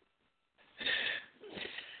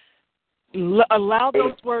 Allow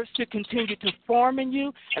those words to continue to form in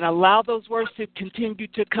you, and allow those words to continue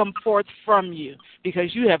to come forth from you,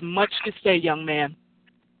 because you have much to say, young man.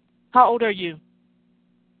 How old are you?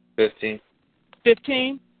 15.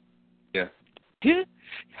 15? Yeah.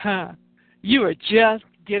 You are just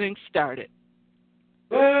getting started.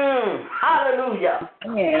 Hallelujah.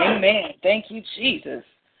 Amen. Thank you, Jesus.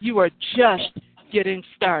 You are just getting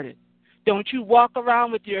started. Don't you walk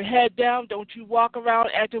around with your head down. Don't you walk around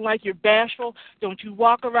acting like you're bashful. Don't you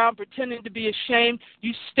walk around pretending to be ashamed.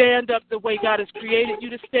 You stand up the way God has created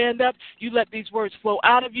you to stand up. You let these words flow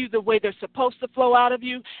out of you the way they're supposed to flow out of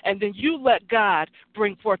you, and then you let God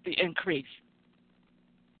bring forth the increase.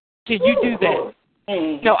 Can you do that?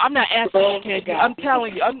 No, I'm not asking you, can you? I'm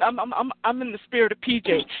telling you. I'm in the spirit of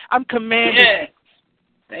PJ. I'm commanding. Yes.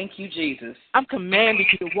 Thank you, Jesus. I'm commanding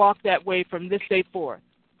you to walk that way from this day forth.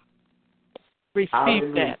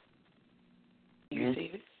 Receive that. You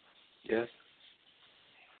receive it? Yes.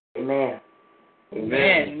 Amen.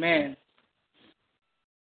 Amen.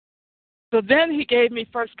 So then he gave me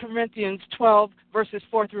 1 Corinthians 12, verses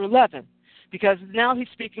 4 through 11, because now he's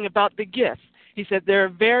speaking about the gifts. He said there are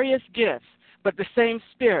various gifts, but the same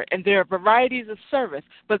Spirit, and there are varieties of service,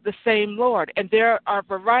 but the same Lord, and there are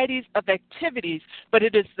varieties of activities, but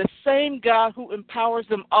it is the same God who empowers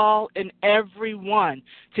them all in every one.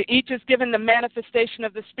 To each is given the manifestation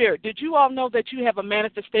of the Spirit. Did you all know that you have a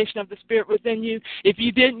manifestation of the Spirit within you? If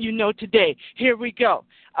you didn't, you know today. Here we go.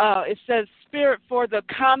 It says, Spirit for the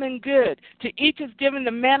common good. To each is given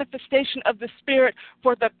the manifestation of the Spirit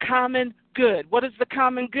for the common good. What is the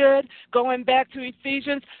common good? Going back to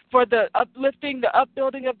Ephesians, for the uplifting, the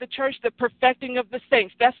upbuilding of the church, the perfecting of the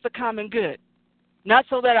saints. That's the common good. Not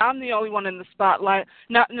so that I'm the only one in the spotlight,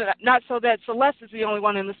 not so that Celeste is the only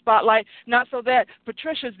one in the spotlight, not so that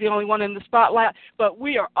Patricia's the only one in the spotlight, but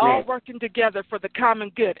we are all working together for the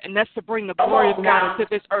common good, and that's to bring the glory of God into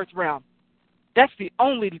this earth realm. That's the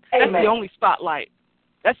only spotlight.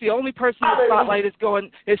 That's the only person the spotlight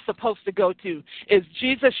is supposed to go to, is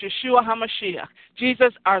Jesus, Yeshua HaMashiach,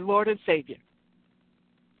 Jesus, our Lord and Savior.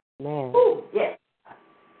 Man.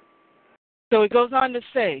 So it goes on to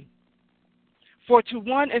say, for to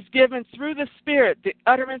one is given through the Spirit the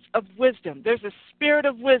utterance of wisdom. There's a spirit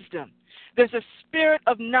of wisdom. There's a spirit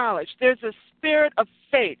of knowledge. There's a spirit of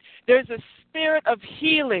faith. There's a spirit of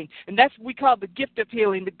healing, and that's what we call the gift of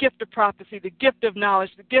healing, the gift of prophecy, the gift of knowledge,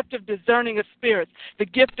 the gift of discerning of spirits, the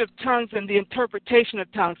gift of tongues, and the interpretation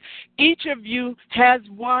of tongues. Each of you has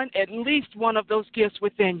at least one of those gifts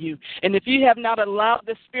within you, and if you have not allowed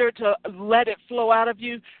the Spirit to let it flow out of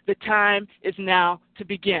you, the time is now to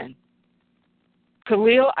begin.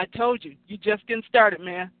 Khalil, I told you, you just getting started,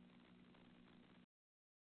 man.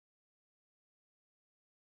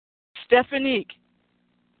 Stephanie,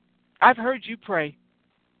 I've heard you pray,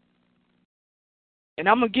 and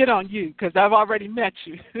I'm gonna get on you because I've already met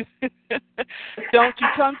you. Don't you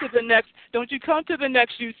come to the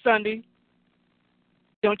next youth Sunday?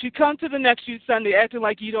 Don't you come to the next youth Sunday acting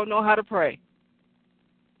like you don't know how to pray?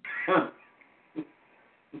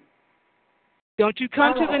 Don't you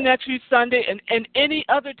come to the next youth Sunday and any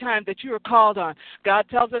other time that you are called on. God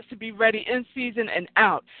tells us to be ready in season and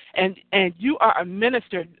out. And you are a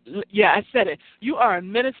minister. Yeah, I said it. You are a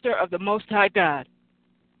minister of the Most High God.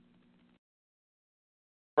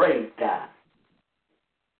 Praise God.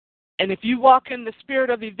 And if you walk in the spirit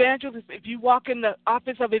of evangelist, if you walk in the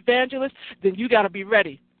office of evangelist, then you got to be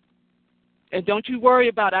ready. And don't you worry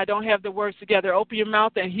about, I don't have the words together. Open your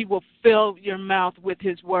mouth and he will fill your mouth with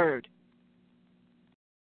his word.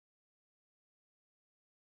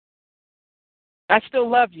 I still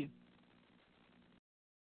love you.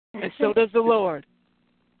 And so does the Lord.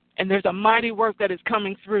 And there's a mighty work that is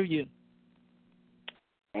coming through you.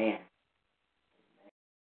 Man.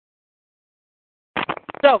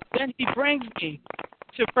 So then he brings me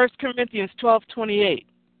to 1 Corinthians 12:28.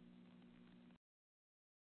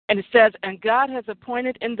 And it says, and God has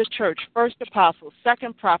appointed in the church first apostles,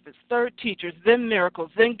 second prophets, third teachers, then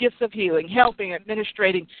miracles, then gifts of healing, helping,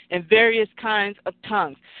 administrating, and various kinds of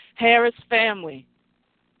tongues. Harris family,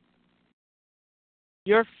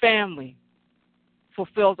 your family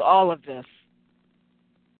fulfills all of this.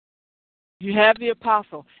 You have the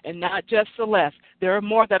apostle, and not just Celeste. There are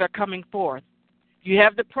more that are coming forth. You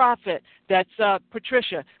have the prophet, that's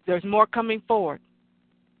Patricia. There's more coming forward.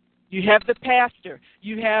 You have the pastor.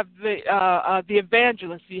 You have the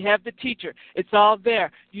evangelist. You have the teacher. It's all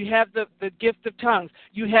there. You have the gift of tongues.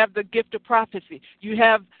 You have the gift of prophecy. You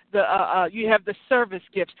have the service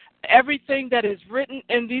gifts. Everything that is written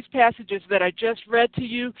in these passages that I just read to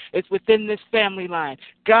you is within this family line.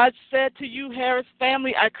 God said to you, Harris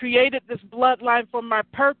family, I created this bloodline for my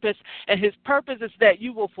purpose, and his purpose is that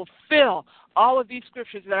you will fulfill all of these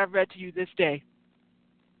scriptures that I've read to you this day.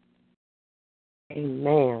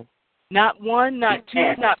 Amen. Not one, not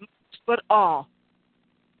two, not much, but all.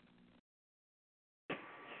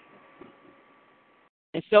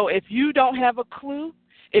 And so if you don't have a clue,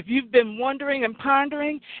 if you've been wondering and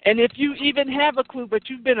pondering, and if you even have a clue but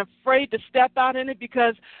you've been afraid to step out in it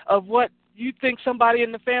because of what you think somebody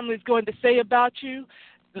in the family is going to say about you,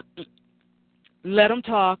 let them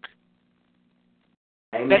talk.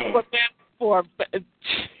 Amen. That's what that's for.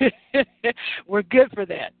 We're good for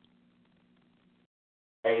that.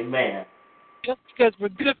 Amen. Just because we're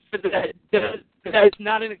good for that, that is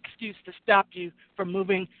not an excuse to stop you from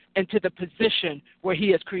moving into the position where He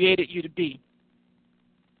has created you to be.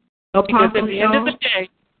 Because at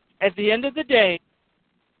the end of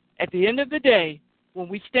the day, when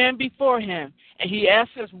we stand before Him and He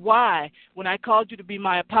asks us why, when I called you to be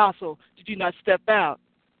my apostle, did you not step out?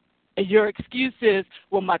 And your excuse is,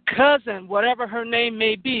 well, my cousin, whatever her name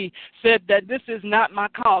may be, said that this is not my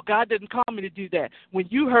call. God didn't call me to do that. When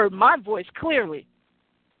you heard my voice clearly,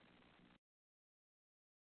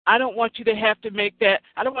 I don't want you to have to make that,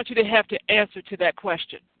 I don't want you to have to answer to that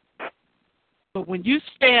question. But when you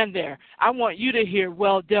stand there, I want you to hear,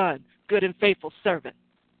 well done, good and faithful servant.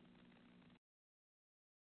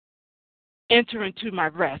 Enter into my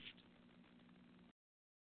rest.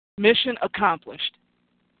 Mission accomplished.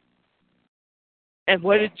 And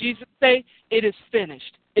what did Jesus say? It is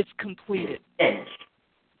finished. It's completed. Finished.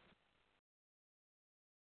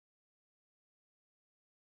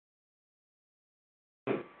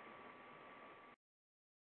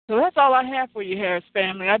 So that's all I have for you, Harris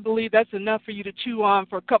family. I believe that's enough for you to chew on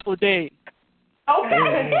for a couple of days.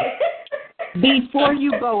 Okay. Before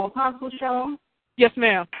you go, Apostle Shalom? Yes,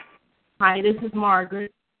 ma'am. Hi, this is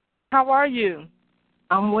Margaret. How are you?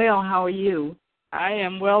 I'm well. How are you? I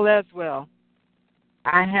am well as well.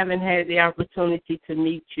 I haven't had the opportunity to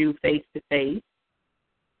meet you face to face,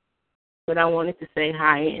 but I wanted to say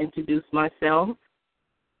hi and introduce myself.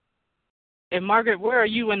 And Margaret, where are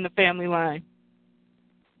you in the family line?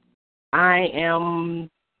 I am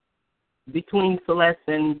between Celeste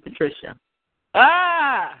and Patricia.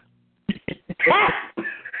 Ah!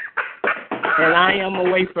 And I am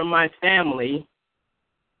away from my family.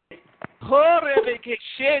 I'm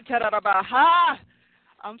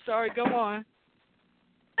sorry, go on.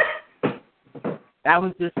 I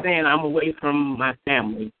was just saying I'm away from my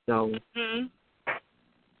family, so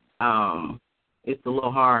it's a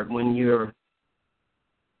little hard when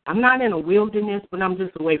I'm not in a wilderness, but I'm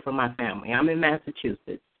just away from my family. I'm in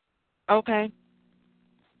Massachusetts. Okay.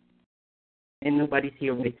 And nobody's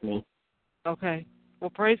here with me. Okay.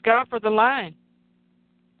 Well, praise God for the line.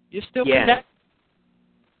 You're still connected.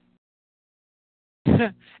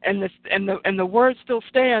 and the word still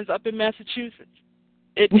stands up in Massachusetts.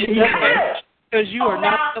 It does, because you are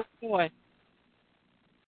not Illinois.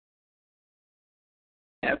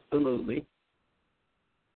 Absolutely.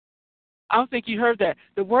 I don't think you heard that.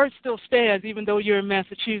 The word still stands even though you're in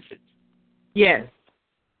Massachusetts. Yes.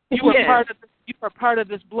 You are part of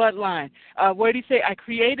this bloodline. What did he say? I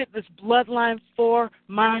created this bloodline for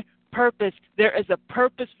my purpose. There is a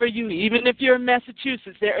purpose for you. Even if you're in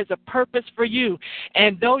Massachusetts, there is a purpose for you.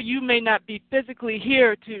 And though you may not be physically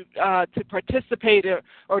here to participate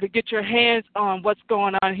or to get your hands on what's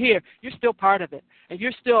going on here, you're still part of it. And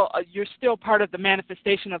you're still part of the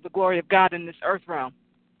manifestation of the glory of God in this earth realm.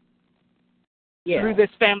 Yeah. Through this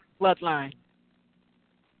family bloodline.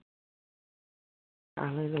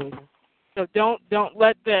 Hallelujah. So don't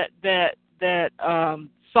let that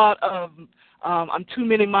thought of I'm too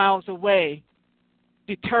many miles away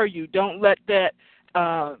deter you. Don't let that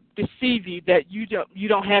deceive you that you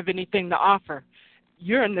don't have anything to offer.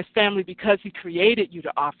 You're in this family because He created you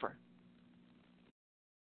to offer.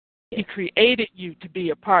 He created you to be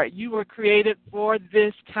a part. You were created for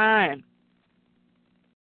this time.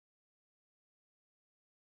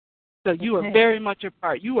 So you are very much a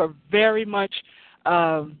part. You are very much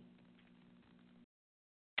an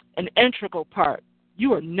integral part.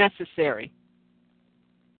 You are necessary.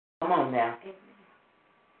 Come on now.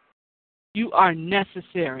 You are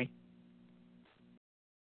necessary.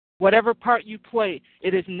 Whatever part you play,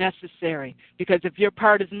 it is necessary. Because if your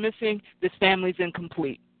part is missing, this family's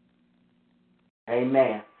incomplete.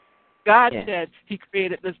 Amen. God said He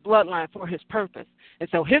created this bloodline for His purpose. And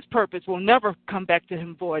so His purpose will never come back to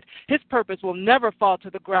Him void. His purpose will never fall to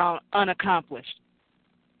the ground unaccomplished.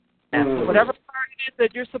 So whatever part it is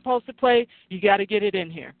that you're supposed to play, you got to get it in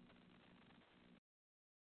here.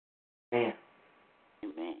 Amen.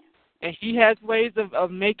 And He has ways of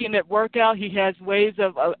making it work out. He has ways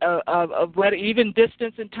of even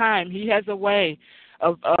distance and time. He has a way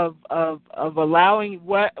of allowing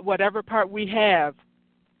whatever part we have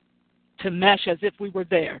to mesh as if we were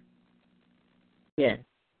there. Yes.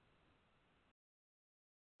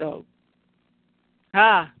 So,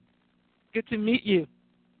 good to meet you.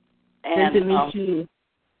 And, good to meet you.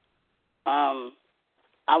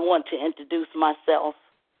 I want to introduce myself.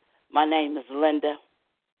 My name is Linda,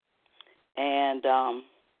 And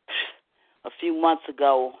a few months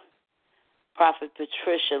ago, Prophet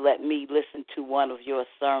Patricia let me listen to one of your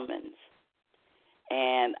sermons.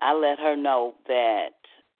 And I let her know that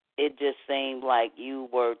it just seemed like you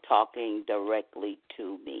were talking directly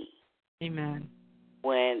to me. Amen.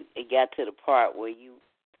 When it got to the part where you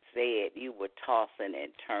said you were tossing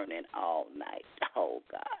and turning all night. Oh,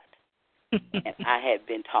 God. And I had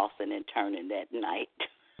been tossing and turning that night.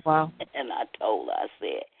 Wow. And I told her, I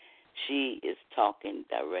said, she is talking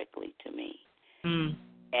directly to me. Mm.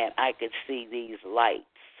 And I could see these lights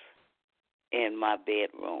in my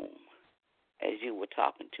bedroom as you were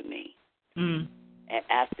talking to me. Mm. And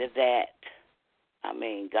after that, I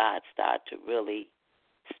mean, God started to really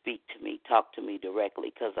speak to me, talk to me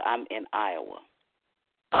directly, because I'm in Iowa.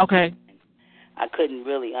 Okay. I couldn't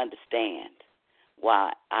really understand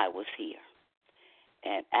why I was here.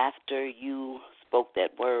 And after you spoke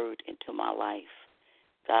that word into my life,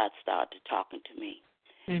 God started talking to me.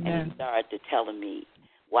 Amen. And he started to telling me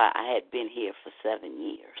why I had been here for 7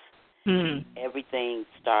 years. Mm. Everything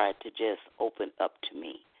started to just open up to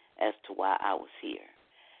me as to why I was here.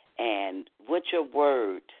 And what your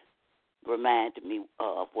word reminded me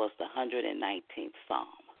of was the 119th Psalm.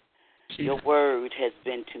 Jesus. Your word has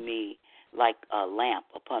been to me like a lamp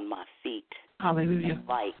upon my feet, Hallelujah, and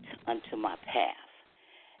light unto my path.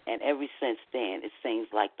 And ever since then, it seems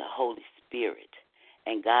like the Holy Spirit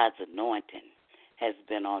and God's anointing has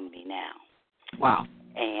been on me now. Wow.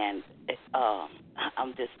 And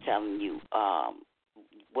I'm just telling you,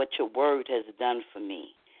 what your word has done for me,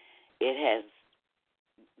 it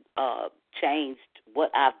has changed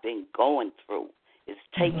what I've been going through. It's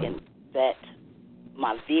taken that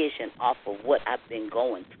my vision off of what I've been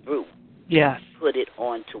going through. Yes. Put it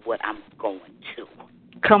on to what I'm going to.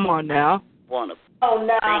 Come on now. Want to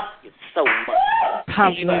thank you so much.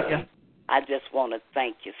 Hallelujah. I just want to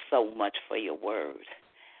thank you so much for your word.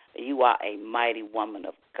 You are a mighty woman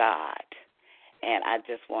of God, and I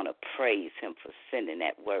just want to praise him for sending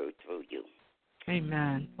that word through you.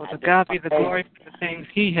 Amen. Well, to God be the glory for the things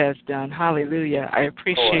he has done. Hallelujah. I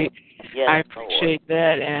appreciate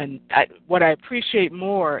that, and what I appreciate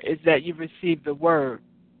more is that you received the word.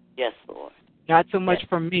 Yes, Lord. Not so much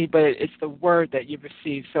from me, but it's the word that you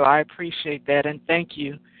received. So I appreciate that, and thank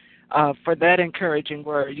you for that encouraging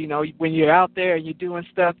word. You know, when you're out there and you're doing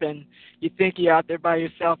stuff and you think you're out there by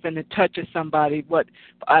yourself and it touches somebody,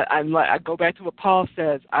 I go back to what Paul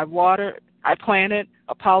says, I planted,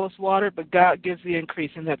 Apollos watered, but God gives the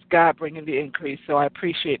increase, and that's God bringing the increase. So I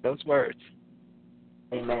appreciate those words.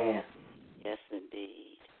 Amen. Yes,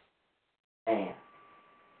 indeed. Amen.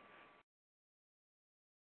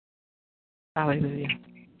 Hallelujah.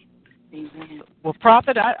 Amen. Well,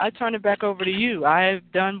 Prophet, I turn it back over to you. I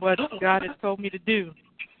have done what God has told me to do.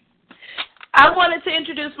 I wanted to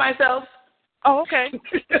introduce myself. Oh, okay.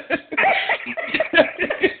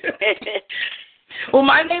 Well,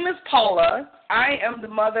 my name is Paula. I am the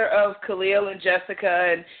mother of Khalil and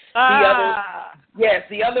Jessica and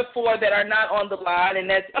the other four that are not on the line, and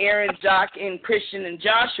that's Aaron, Jock, and Christian and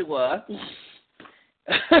Joshua.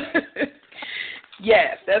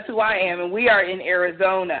 Yes, that's who I am, and we are in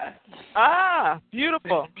Arizona. Ah,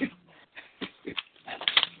 beautiful.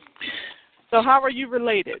 So how are you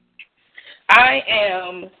related? I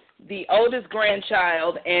am the oldest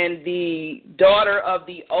grandchild and the daughter of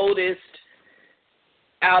the oldest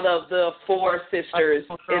out of the four sisters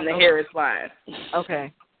in the Harris line.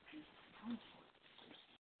 Okay.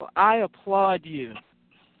 Well, I applaud you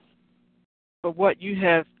for what you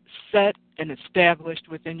have set and established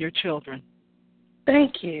within your children.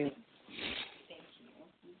 Thank you.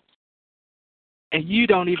 And you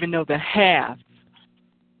don't even know the half.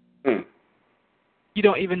 You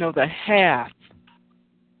don't even know the half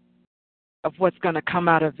of what's going to come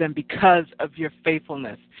out of them because of your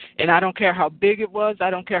faithfulness. And I don't care how big it was.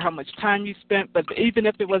 I don't care how much time you spent. But even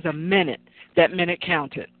if it was a minute, that minute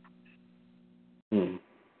counted.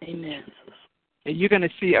 Amen. And you're going to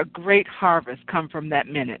see a great harvest come from that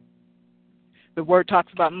minute. The word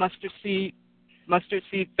talks about mustard seed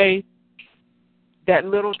faith, that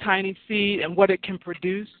little tiny seed and what it can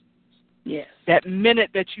produce. Yes. That minute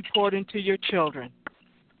that you poured into your children,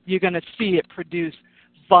 you're going to see it produce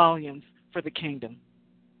volumes for the kingdom.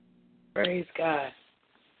 Praise God.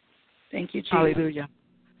 Thank you, Jesus. Hallelujah.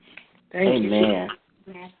 Thank Amen.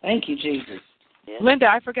 you. Thank you, Jesus. Yes. Linda,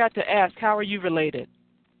 I forgot to ask, how are you related?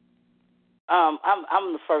 I'm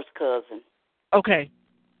the first cousin. Okay.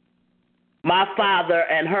 My father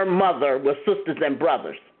and her mother were sisters and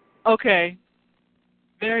brothers. Okay.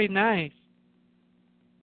 Very nice.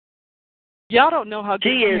 Y'all don't know how good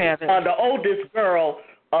she you is have it. the oldest girl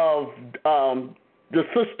of the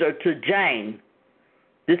sister to Jane.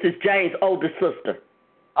 This is Jane's older sister.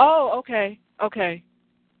 Oh, okay.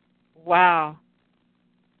 Wow.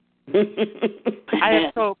 I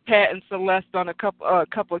have told Pat and Celeste on a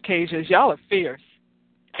couple occasions, y'all are fierce,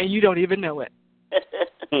 and you don't even know it.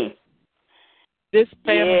 This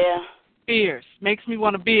family is fierce. Makes me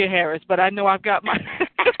want to be a Harris, but I know I've got my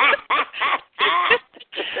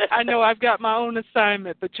I know I've got my own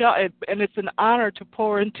assignment. But y'all, and it's an honor to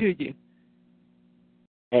pour into you.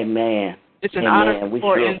 Amen. It's an honor to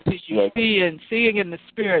pour into you, seeing in the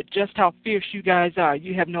spirit just how fierce you guys are.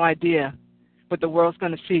 You have no idea, but the world's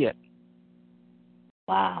going to see it.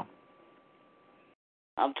 Wow.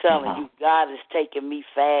 I'm telling you, God is taking me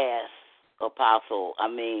fast, Apostle. I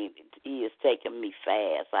mean, he is taking me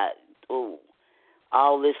fast.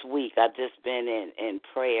 All this week I've just been in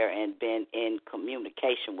prayer and been in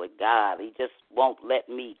communication with God. He just won't let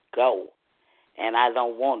me go, and I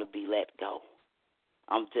don't want to be let go.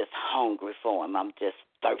 I'm just hungry for him. I'm just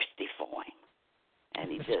thirsty for him.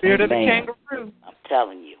 And he just Spirit of the kangaroo. I'm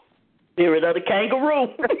telling you. Spirit of the kangaroo.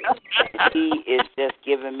 He is just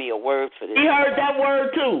giving me a word for this. He heard that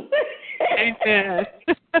word too. Amen.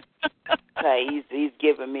 Okay, he's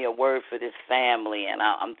giving me a word for this family, and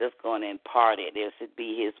I'm just going to impart it. If it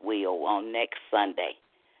be his will, on next Sunday,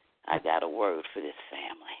 I got a word for this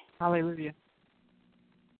family. Hallelujah.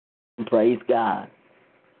 Praise God.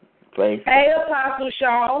 Praise Hey, Apostle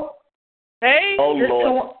Shaw. Hey. Oh,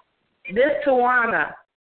 Lord. This Tawana.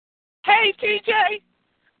 Hey, TJ.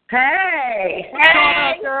 Hey. What's going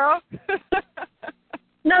on, girl?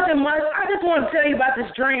 Nothing much. I just want to tell you about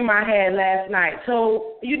this dream I had last night.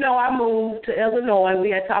 So, I moved to Illinois.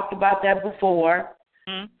 We had talked about that before.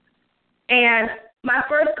 Mm-hmm. And my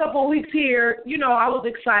first couple of weeks here, I was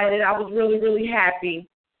excited. I was really, really happy.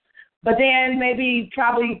 But then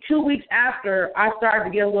probably 2 weeks after, I started to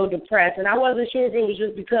get a little depressed. And I wasn't sure if it was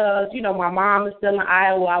just because, my mom is still in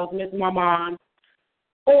Iowa. I was missing my mom.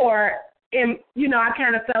 Or, I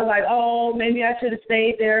kind of felt like, oh, maybe I should have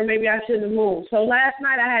stayed there. Maybe I shouldn't have moved. So last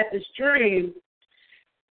night I had this dream,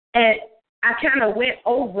 and I kind of went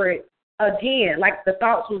over it again. Like the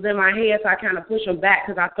thoughts was in my head, so I kind of pushed them back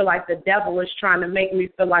because I feel like the devil is trying to make me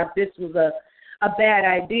feel like this was a bad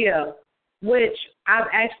idea, which I've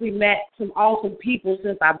actually met some awesome people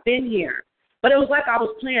since I've been here. But it was like I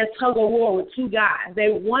was playing tug of war with two guys.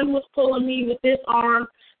 One was pulling me with this arm,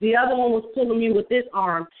 the other one was pulling me with this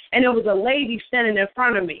arm, and there was a lady standing in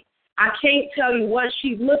front of me. I can't tell you what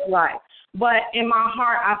she looked like, but in my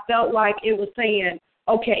heart I felt like it was saying,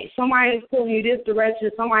 okay, somebody is pulling you this direction,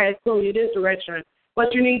 somebody is pulling you this direction,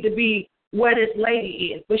 but you need to be where this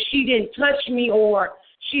lady is. But she didn't touch me, or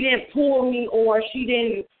she didn't pull me, or she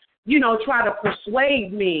didn't, try to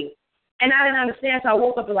persuade me. And I didn't understand, so I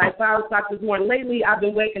woke up at like 5 o'clock this morning. Lately, I've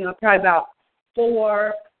been waking up probably about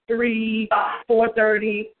 4, 3,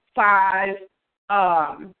 4:30, 5.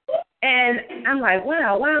 And I'm like,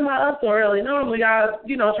 wow, why am I up so early? Normally, I,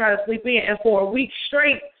 try to sleep in. And for a week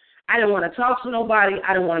straight, I didn't want to talk to nobody.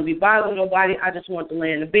 I didn't want to be bothered with nobody. I just wanted to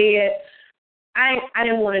lay in the bed. I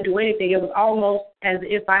didn't want to do anything. It was almost as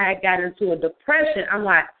if I had gotten into a depression. I'm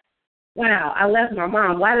like, wow, I left my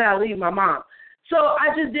mom. Why did I leave my mom? So I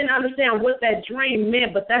just didn't understand what that dream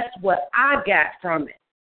meant, but that's what I got from it.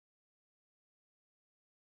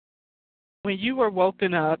 When you were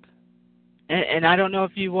woken up, and I don't know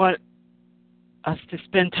if you want us to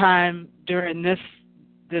spend time during this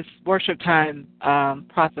worship time,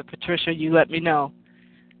 Prophet Patricia, you let me know.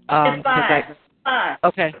 It's fine.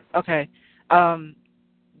 Okay.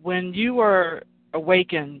 When you were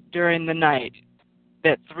awakened during the night,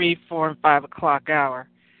 that 3, 4, and 5 o'clock hour,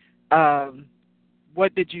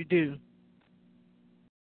 what did you do?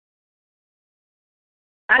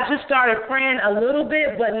 I just started praying a little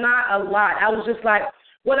bit, but not a lot. I was just like,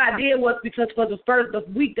 what I did was, because for the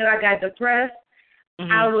week that I got depressed,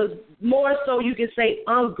 I was more so, you could say,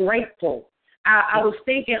 ungrateful. I was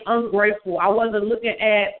thinking ungrateful. I wasn't looking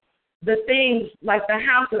at the things like the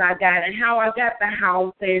house that I got and how I got the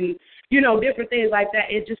house and, different things like that.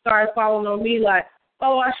 It just started falling on me like,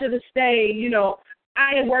 oh, I should have stayed.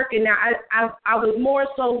 I ain't working now. I was more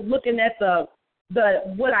so looking at the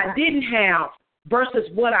what I didn't have versus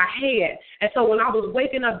what I had. And so when I was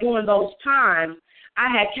waking up during those times, I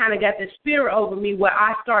had kind of got the spirit over me where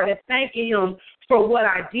I started thanking him for what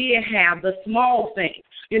I did have, the small things.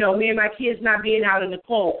 Me and my kids not being out in the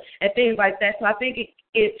cold and things like that. So I think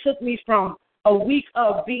it took me from a week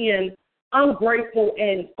of being ungrateful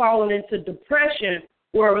and falling into depression,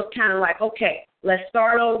 where it was kind of like, okay, let's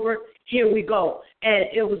start over. Here we go. And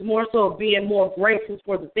it was more so being more grateful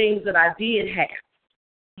for the things that I did have.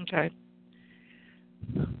 Okay.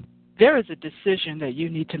 there is a decision that you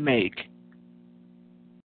need to make.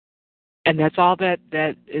 And that's all that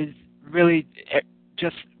is really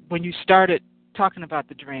just when you started talking about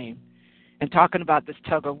the dream and talking about this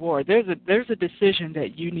tug of war, there's a decision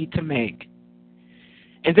that you need to make.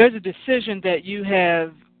 And there's a decision that you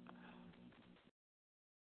have,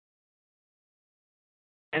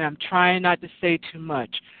 and I'm trying not to say too much,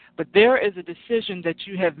 but there is a decision that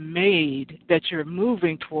you have made that you're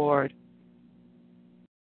moving toward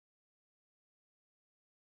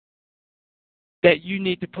that you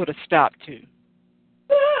need to put a stop to.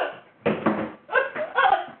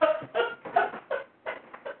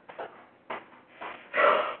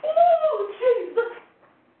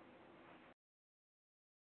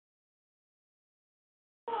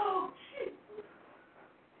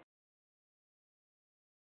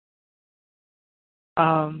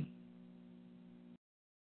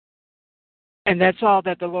 And that's all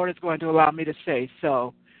that the Lord is going to allow me to say.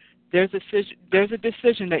 So there's a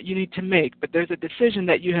decision that you need to make, but there's a decision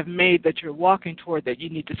that you have made that you're walking toward that you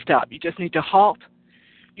need to stop. You just need to halt.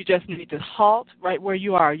 You just need to halt right where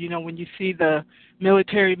you are. You know, when you see the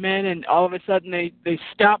military men and all of a sudden they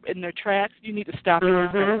stop in their tracks, you need to stop in your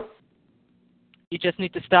tracks. You just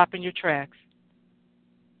need to stop in your tracks.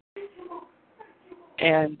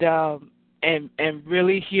 And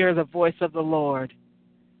really hear the voice of the Lord.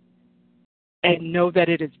 And know that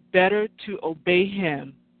it is better to obey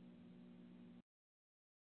Him.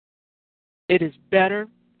 It is better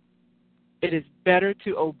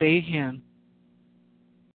to obey Him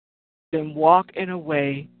than walk in a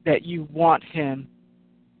way that you want Him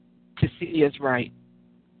to see as right.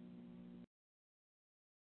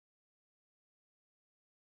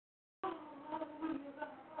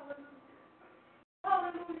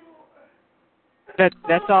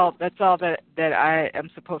 That's all that I am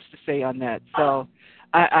supposed to say on that. So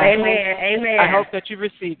I hope that you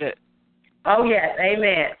receive it. Oh yes,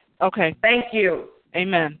 amen. Okay. Thank you.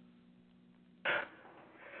 Amen.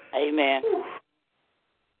 Amen.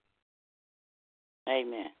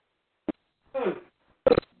 Amen.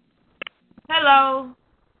 Hello.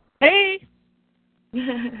 Hey.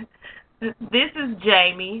 This is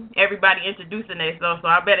Jamie. Everybody introducing themselves, so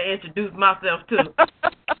I better introduce myself too.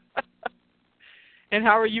 And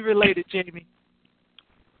how are you related, Jamie?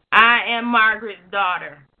 I am Margaret's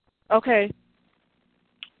daughter. Okay.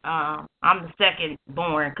 I'm the second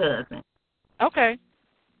born cousin. Okay.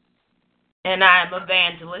 And I am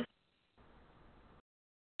evangelist.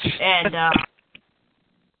 And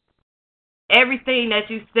everything that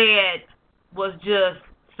you said was just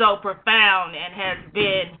so profound and has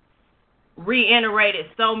been reiterated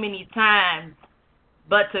so many times.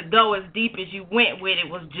 But to go as deep as you went with it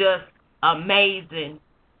was just amazing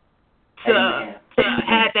to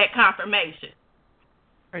have that confirmation.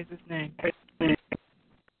 Praise His name.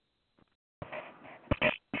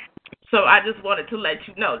 So I just wanted to let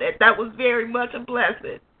you know that was very much a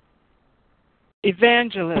blessing.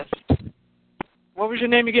 Evangelist. What was your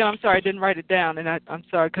name again? I'm sorry, I didn't write it down, and I'm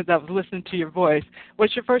sorry because I was listening to your voice.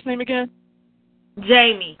 What's your first name again?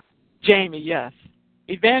 Jamie. Jamie, yes.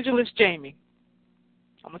 Evangelist Jamie.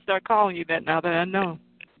 I'm going to start calling you that now that I know.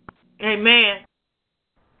 Amen.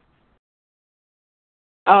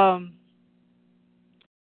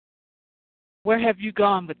 Where have you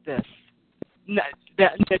gone with this?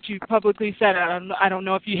 That you publicly said. I don't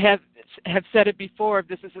know if you have said it before, if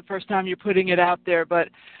this is the first time you're putting it out there, but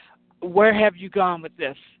where have you gone with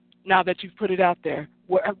this? Now that you've put it out there,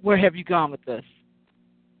 where have you gone with this?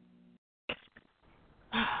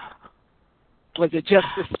 Was it just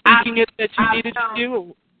the speaking it that you needed to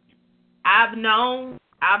do?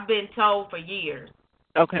 I've been told for years.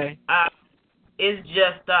 Okay. It's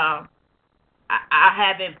just I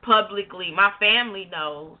haven't publicly. My family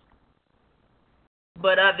knows,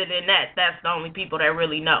 but other than that, that's the only people that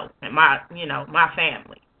really know, and my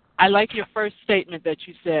family. I like your first statement that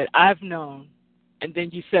you said, I've known, and then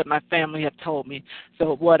you said my family have told me.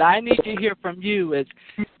 So what I need to hear from you is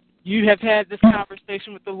you have had this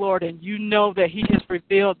conversation with the Lord, and you know that He has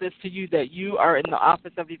revealed this to you, that you are in the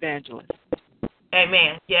office of evangelist.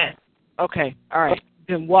 Amen. Yes. Okay. All right.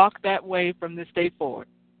 Then walk that way from this day forward.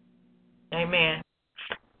 Amen.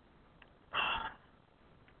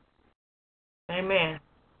 Amen.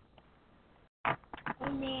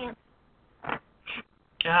 Amen.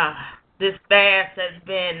 This fast has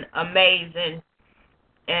been amazing,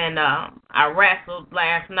 and I wrestled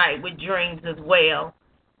last night with dreams as well.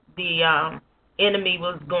 The enemy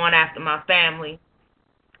was going after my family.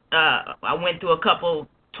 I went through a couple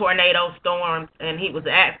tornado storms, and he was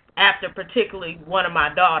after particularly one of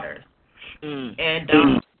my daughters.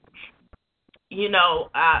 And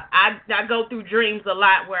I go through dreams a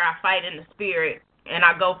lot where I fight in the spirit, and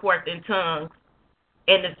I go forth in tongues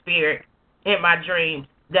in the spirit in my dreams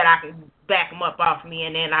that I can back them up off me.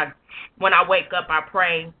 And then when I wake up, I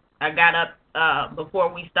pray. I got up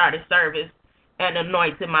before we started service and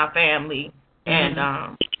anointed my family. And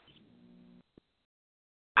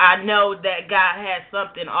I know that God has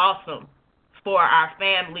something awesome for our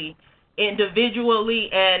family individually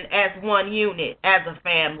and as one unit, as a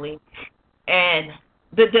family. And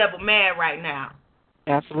the devil mad right now.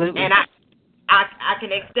 Absolutely. And I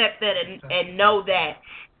can accept that and know that.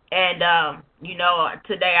 And,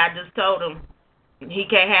 today I just told him he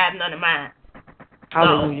can't have none of mine.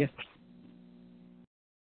 Hallelujah.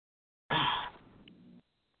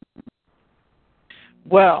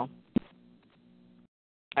 Well,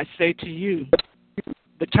 I say to you,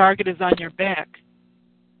 the target is on your back,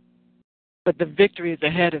 but the victory is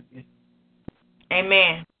ahead of you.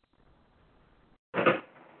 Amen.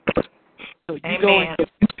 So you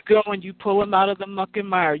go and you pull them out of the muck and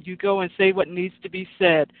mire. You go and say what needs to be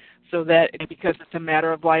said, so that because it's a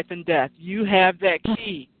matter of life and death. You have that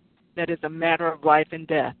key that is a matter of life and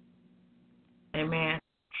death. Amen.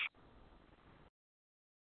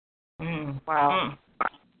 Wow.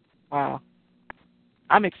 Wow.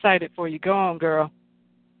 I'm excited for you. Go on, girl.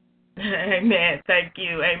 Amen. Thank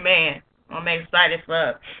you. Amen. I'm excited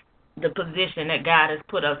for the position that God has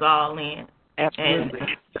put us all in. Absolutely.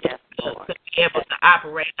 And to be able to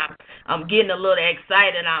operate. I'm getting a little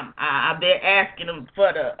excited. I've been asking them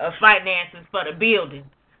for the finances for the building.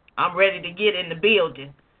 I'm ready to get in the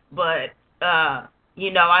building, but I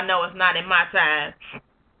know it's not in my time,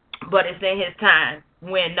 but it's in His time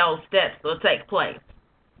when those steps will take place.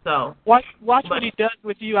 So watch what He does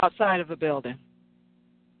with you outside of the building.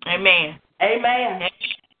 Amen. Amen.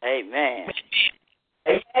 Amen.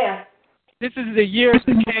 Amen. This is the year of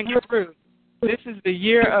the kangaroo. This is the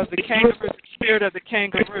year of the kangaroo, the spirit of the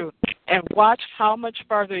kangaroo. And watch how much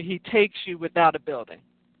farther He takes you without a building.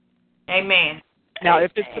 Amen. Now,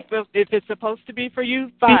 if it's supposed to be for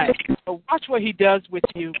you, fine. But watch what He does with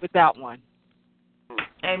you without one.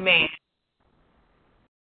 Amen.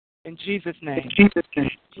 In Jesus' name. Jesus'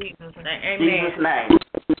 name. Amen. Jesus' name.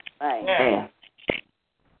 Amen.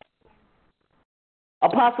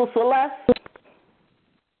 Apostle Celeste?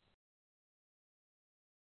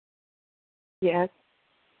 Yes.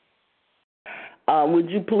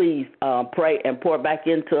 Would you please pray and pour back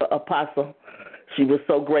into Apostle? She was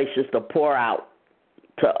so gracious to pour out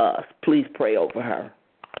to us. Please pray over her.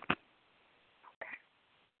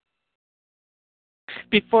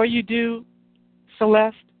 Before you do,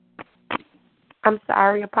 Celeste. I'm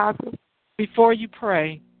sorry, Apostle. Before you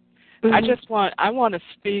pray, I want to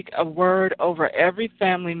speak a word over every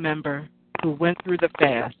family member who went through the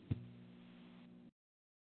fast,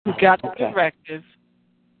 who got the directive,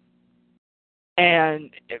 and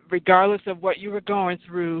regardless of what you were going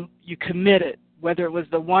through, you committed, whether it was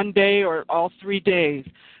the one day or all 3 days.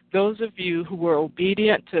 Those of you who were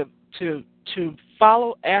obedient to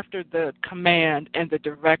follow after the command and the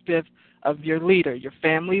directive of your leader, your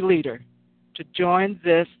family leader, to join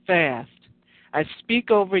this fast, I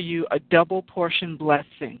speak over you a double portion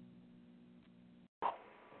blessing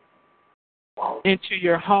into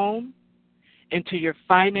your home, into your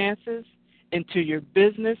finances, into your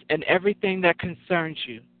business, and everything that concerns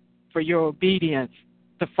you for your obedience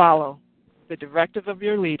to follow the directive of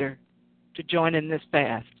your leader to join in this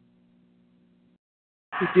fast.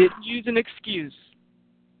 You didn't use an excuse,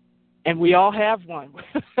 and we all have one.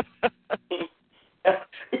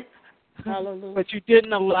 Hallelujah. But you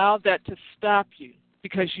didn't allow that to stop you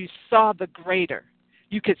because you saw the greater.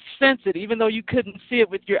 You could sense it, even though you couldn't see it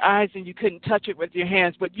with your eyes and you couldn't touch it with your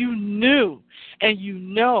hands. But you knew, and you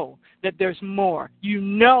know that there's more. You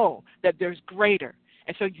know that there's greater.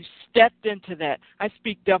 And so you stepped into that. I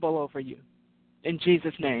speak double over you in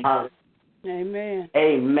Jesus' name. Amen.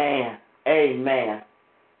 Amen. Amen.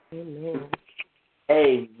 Amen.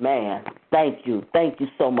 Amen. Thank you. Thank you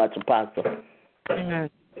so much, Apostle.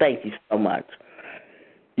 Amen. Thank you so much.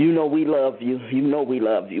 You know we love you. You know we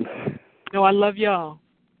love you. No, I love y'all.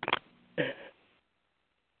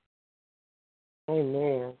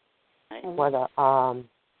 Amen. What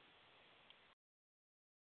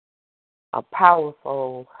a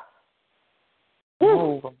powerful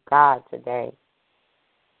move of God today.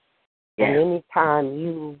 Yeah. And anytime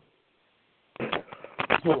you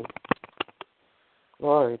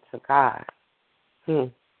glory to God.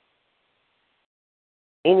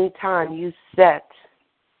 Anytime you set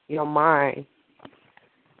your mind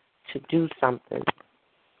to do something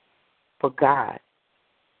for God,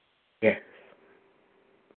 yes,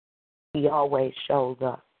 He always shows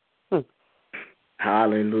up.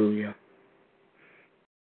 Hallelujah.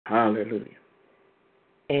 Hallelujah.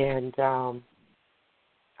 And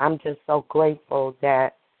I'm just so grateful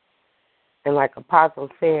that, and like Apostle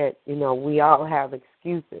said, we all have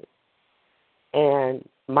excuses. And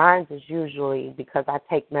mine is usually because I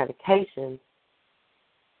take medication.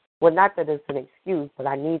 Well, not that it's an excuse, but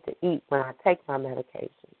I need to eat when I take my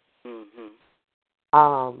medication.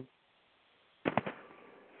 Mhm.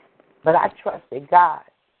 But I trusted God,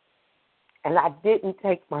 and I didn't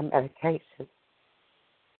take my medication,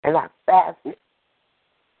 and I fasted.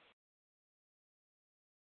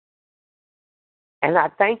 And I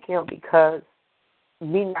thank Him because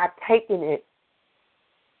me not taking it,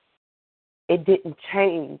 it didn't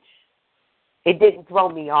change. It didn't throw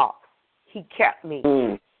me off. He kept me.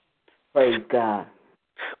 Praise God.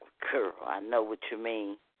 Girl, I know what you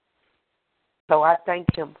mean. So I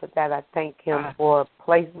thank Him for that. I thank Him for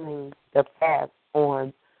placing the fast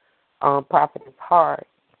on Prophet's heart,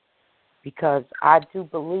 because I do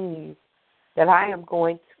believe that I am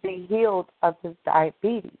going to be healed of this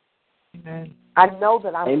diabetes. Amen. I know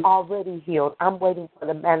that I'm already healed. I'm waiting for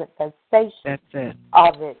the manifestation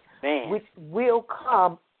of it, which will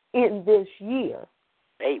come in this year.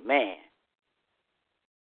 Amen.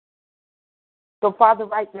 So, Father,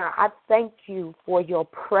 right now, I thank you for your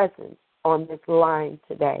presence on this line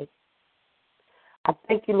today. I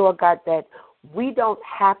thank you, Lord God, that we don't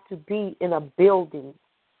have to be in a building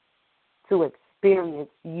to experience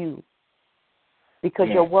you, because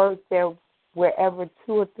your word says wherever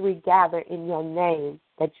 2 or 3 gather in your name,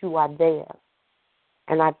 that you are there.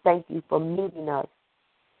 And I thank you for meeting us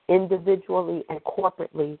individually and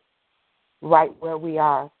corporately right where we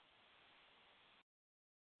are.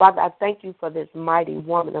 Father, I thank you for this mighty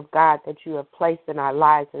woman of God that you have placed in our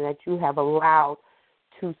lives and that you have allowed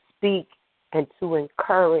to speak and to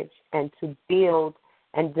encourage and to build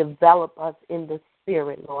and develop us in the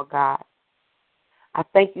spirit, Lord God. I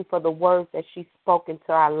thank you for the words that she spoke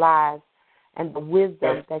into our lives and the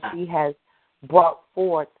wisdom that she has brought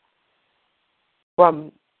forth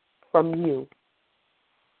from you.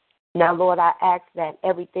 Now, Lord, I ask that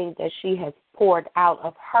everything that she has poured out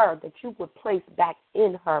of her, that you would place back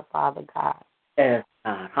in her, Father God. Yes,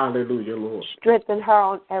 God. Hallelujah, Lord. Strengthen her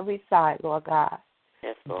on every side, Lord God.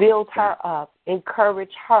 Yes, Lord. Build her up.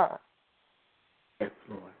 Encourage her. Yes,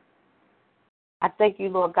 Lord. I thank you,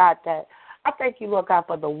 Lord God,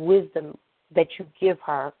 for the wisdom that you give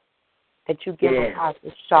her, that you give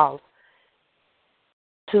Apostle Shaw,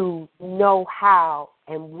 to know how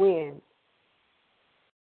and when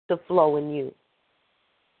to flow in you.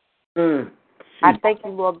 I thank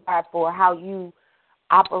you, Lord God, for how you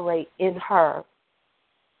operate in her.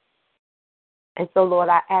 And so, Lord,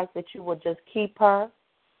 I ask that you will just keep her,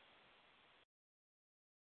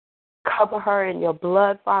 cover her in your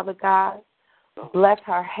blood, Father God. Bless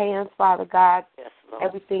her hands, Father God. Yes, Lord.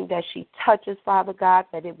 Everything that she touches, Father God,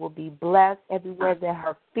 that it will be blessed. Everywhere that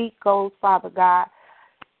her feet goes, Father God,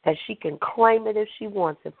 that she can claim it if she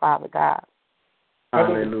wants it, Father God. That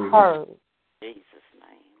it is hers. Jesus'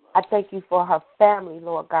 name, Lord. I thank you for her family,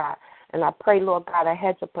 Lord God. And I pray, Lord God, a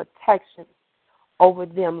hedge of protection over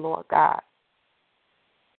them, Lord God.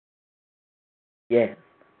 Yes.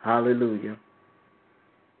 Hallelujah.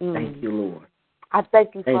 Thank you, Lord. I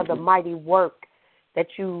thank you for the mighty work that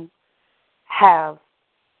you have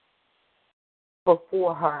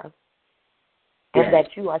before her, and that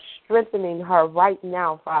you are strengthening her right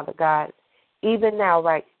now, Father God. Even now,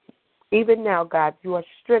 God, you are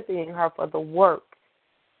strengthening her for the work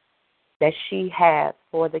that she has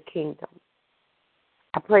for the kingdom.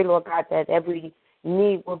 I pray, Lord God, that every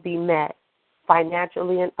need will be met,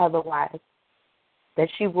 financially and otherwise, that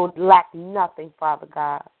she will lack nothing, Father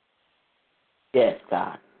God. Yes,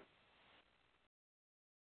 God.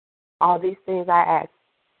 All these things I ask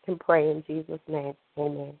and pray in Jesus' name.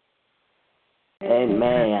 Amen.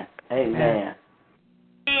 Amen. Amen.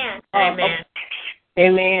 Amen.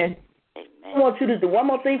 Amen. I want you to do one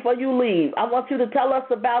more thing before you leave. I want you to tell us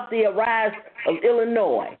about the Arise of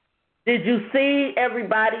Illinois. Did you see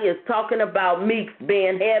everybody is talking about Meeks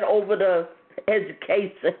being head over the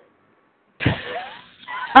education?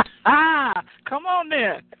 Come on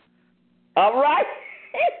then. All right.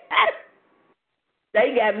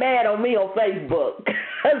 They got mad on me on Facebook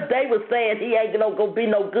because they were saying he ain't gonna be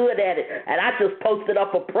no good at it, and I just posted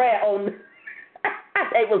up a prayer on.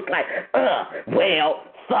 They was like, well,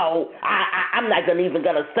 so I'm not even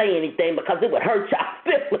gonna say anything because it would hurt y'all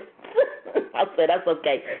feelings. I said that's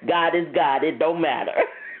okay. God is God. It don't matter.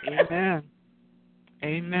 Amen.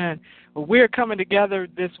 Amen. Well, we're coming together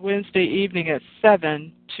this Wednesday evening at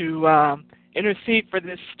 7 to intercede for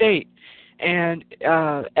this state. And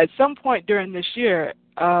at some point during this year,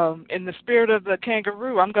 in the spirit of the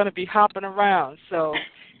kangaroo, I'm going to be hopping around. So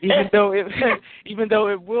even though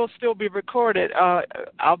it will still be recorded,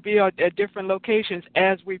 I'll be at different locations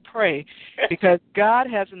as we pray, because God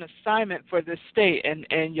has an assignment for this state,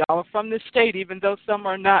 and y'all are from this state. Even though some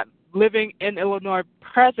are not living in Illinois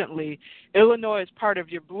presently, Illinois is part of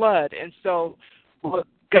your blood, and so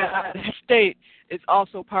God's state is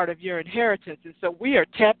also part of your inheritance. And so we are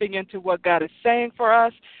tapping into what God is saying for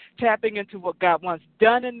us, tapping into what God wants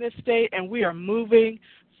done in this state, and we are moving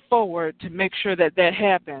forward to make sure that that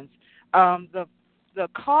happens. The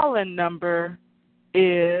call-in number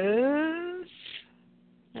is,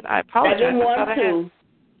 and I apologize.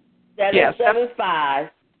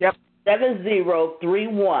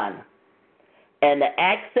 712-775-7031. And the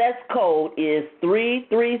access code is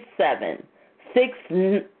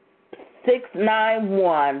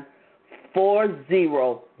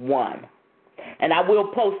 337-691-401. And I will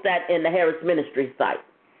post that in the Harris Ministry site.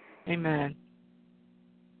 Amen.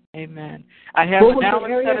 Amen. I have an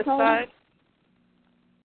hour set aside.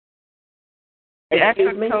 The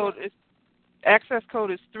access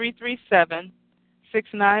code is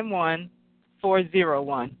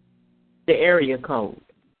 337-691-401. The area code.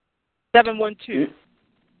 712.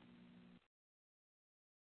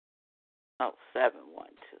 Oh,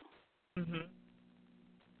 712. Mm-hmm.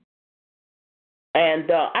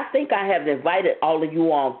 And I think I have invited all of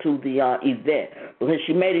you on to the event, because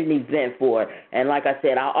she made an event for it. And like I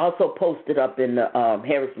said, I'll also post it up in the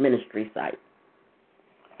Harris Ministry site.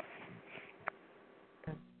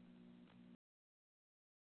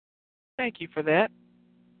 Thank you for that.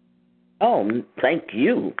 Oh, thank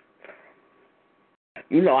you.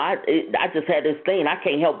 You know, I just had this thing. I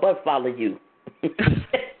can't help but follow you. I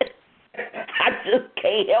just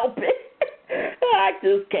can't help it. I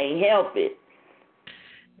just can't help it.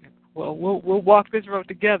 Well, we'll walk this road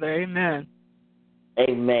together. Amen.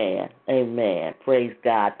 Amen. Amen. Praise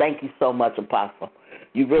God. Thank you so much, Apostle.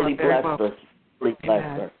 You really blessed us. Really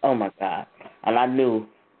blessed us. Oh my God. And I knew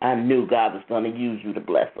God was going to use you to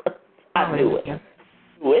bless us. I knew it.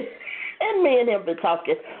 And me and him been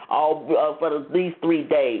talking all for these 3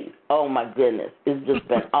 days. Oh my goodness, it's just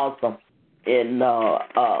been awesome. And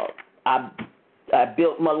I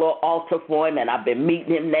built my little altar for him, and I've been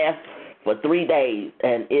meeting him there for 3 days,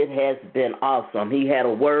 and it has been awesome. He had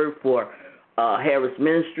a word for Harris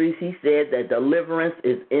Ministries. He said that deliverance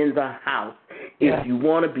is in the house. Yeah. If you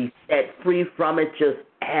want to be set free from it, just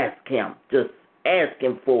ask him. Just ask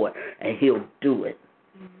him for it, and he'll do it.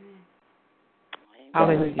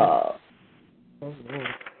 Hallelujah.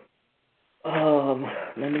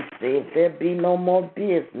 Let me see if there be no more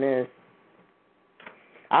business.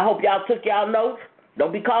 I hope y'all took y'all notes.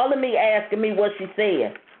 Don't be calling me asking me what she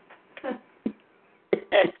said.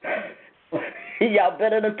 Y'all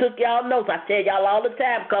better than took y'all notes. I tell y'all all the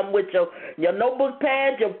time, come with your notebook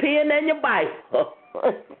pad, your pen, and your Bible.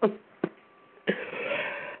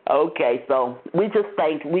 Okay, so we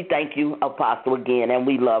thank you, Apostle, again, and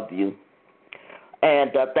we love you.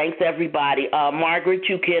 And thanks, everybody. Margaret,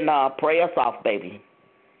 you can pray us off, baby.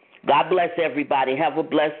 God bless everybody. Have a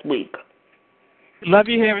blessed week. Love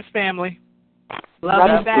you, Harris family.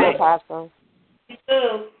 Love you back. Apostle. You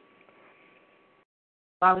too.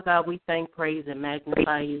 Father God, we thank, praise, and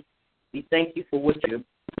magnify you. We thank you for what you're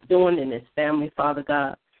doing in this family, Father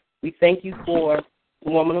God. We thank you for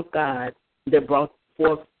the woman of God that brought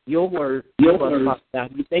forth your word, Father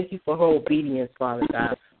God. We thank you for her obedience, Father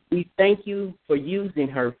God. We thank you for using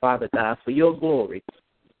her, Father God, for your glory.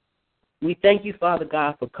 We thank you, Father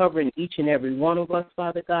God, for covering each and every one of us,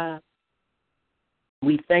 Father God.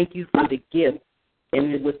 We thank you for the gift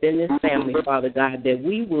within this family, Father God, that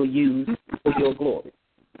we will use for your glory.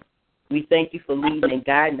 We thank you for leading and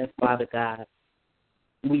guiding us, Father God.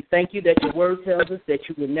 We thank you that your word tells us that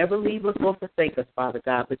you will never leave us or forsake us, Father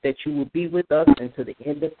God, but that you will be with us until the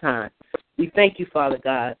end of time. We thank you, Father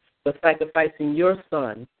God, for sacrificing your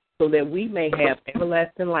Son so that we may have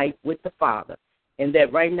everlasting life with the Father, and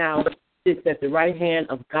that right now sits at the right hand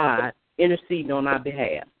of God, interceding on our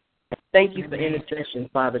behalf. Thank you for intercession,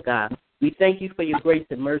 Father God. We thank you for your grace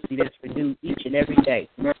and mercy that's renewed each and every day.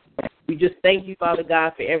 We just thank you, Father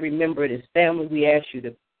God, for every member of this family. We ask you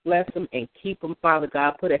to bless them and keep them, Father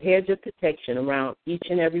God. Put a hedge of protection around each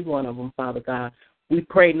and every one of them, Father God. We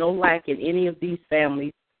pray no lack in any of these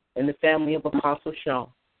families and the family of Apostle Shaw.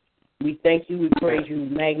 We thank you, we praise you, we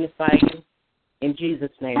magnify you. In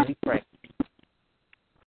Jesus' name we pray.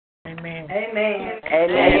 Amen. Amen.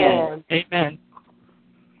 Amen. Amen.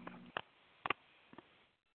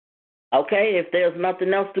 Okay, if there's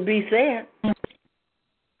nothing else to be said.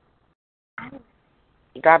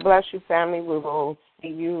 God bless you, family. We will see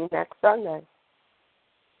you next Sunday.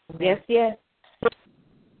 Yes, yes.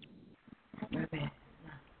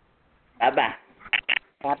 Bye-bye.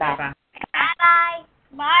 Bye-bye. Bye-bye.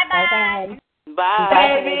 Bye-bye. Bye.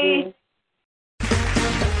 Baby.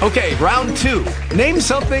 Okay, round 2. Name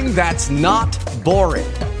something that's not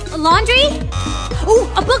boring. A laundry? Ooh,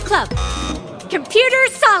 a book club. Computer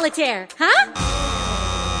solitaire, huh?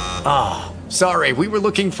 Ah, sorry, we were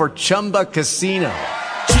looking for Chumba Casino.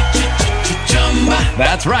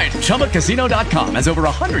 That's right, ChumbaCasino.com has over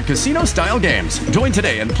 100 casino-style games. Join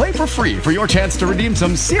today and play for free for your chance to redeem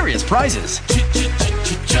some serious prizes.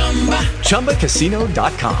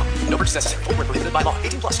 ChumbaCasino.com. No purchase necessary. Void where prohibited by law.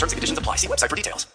 18+ terms and conditions apply. See website for details.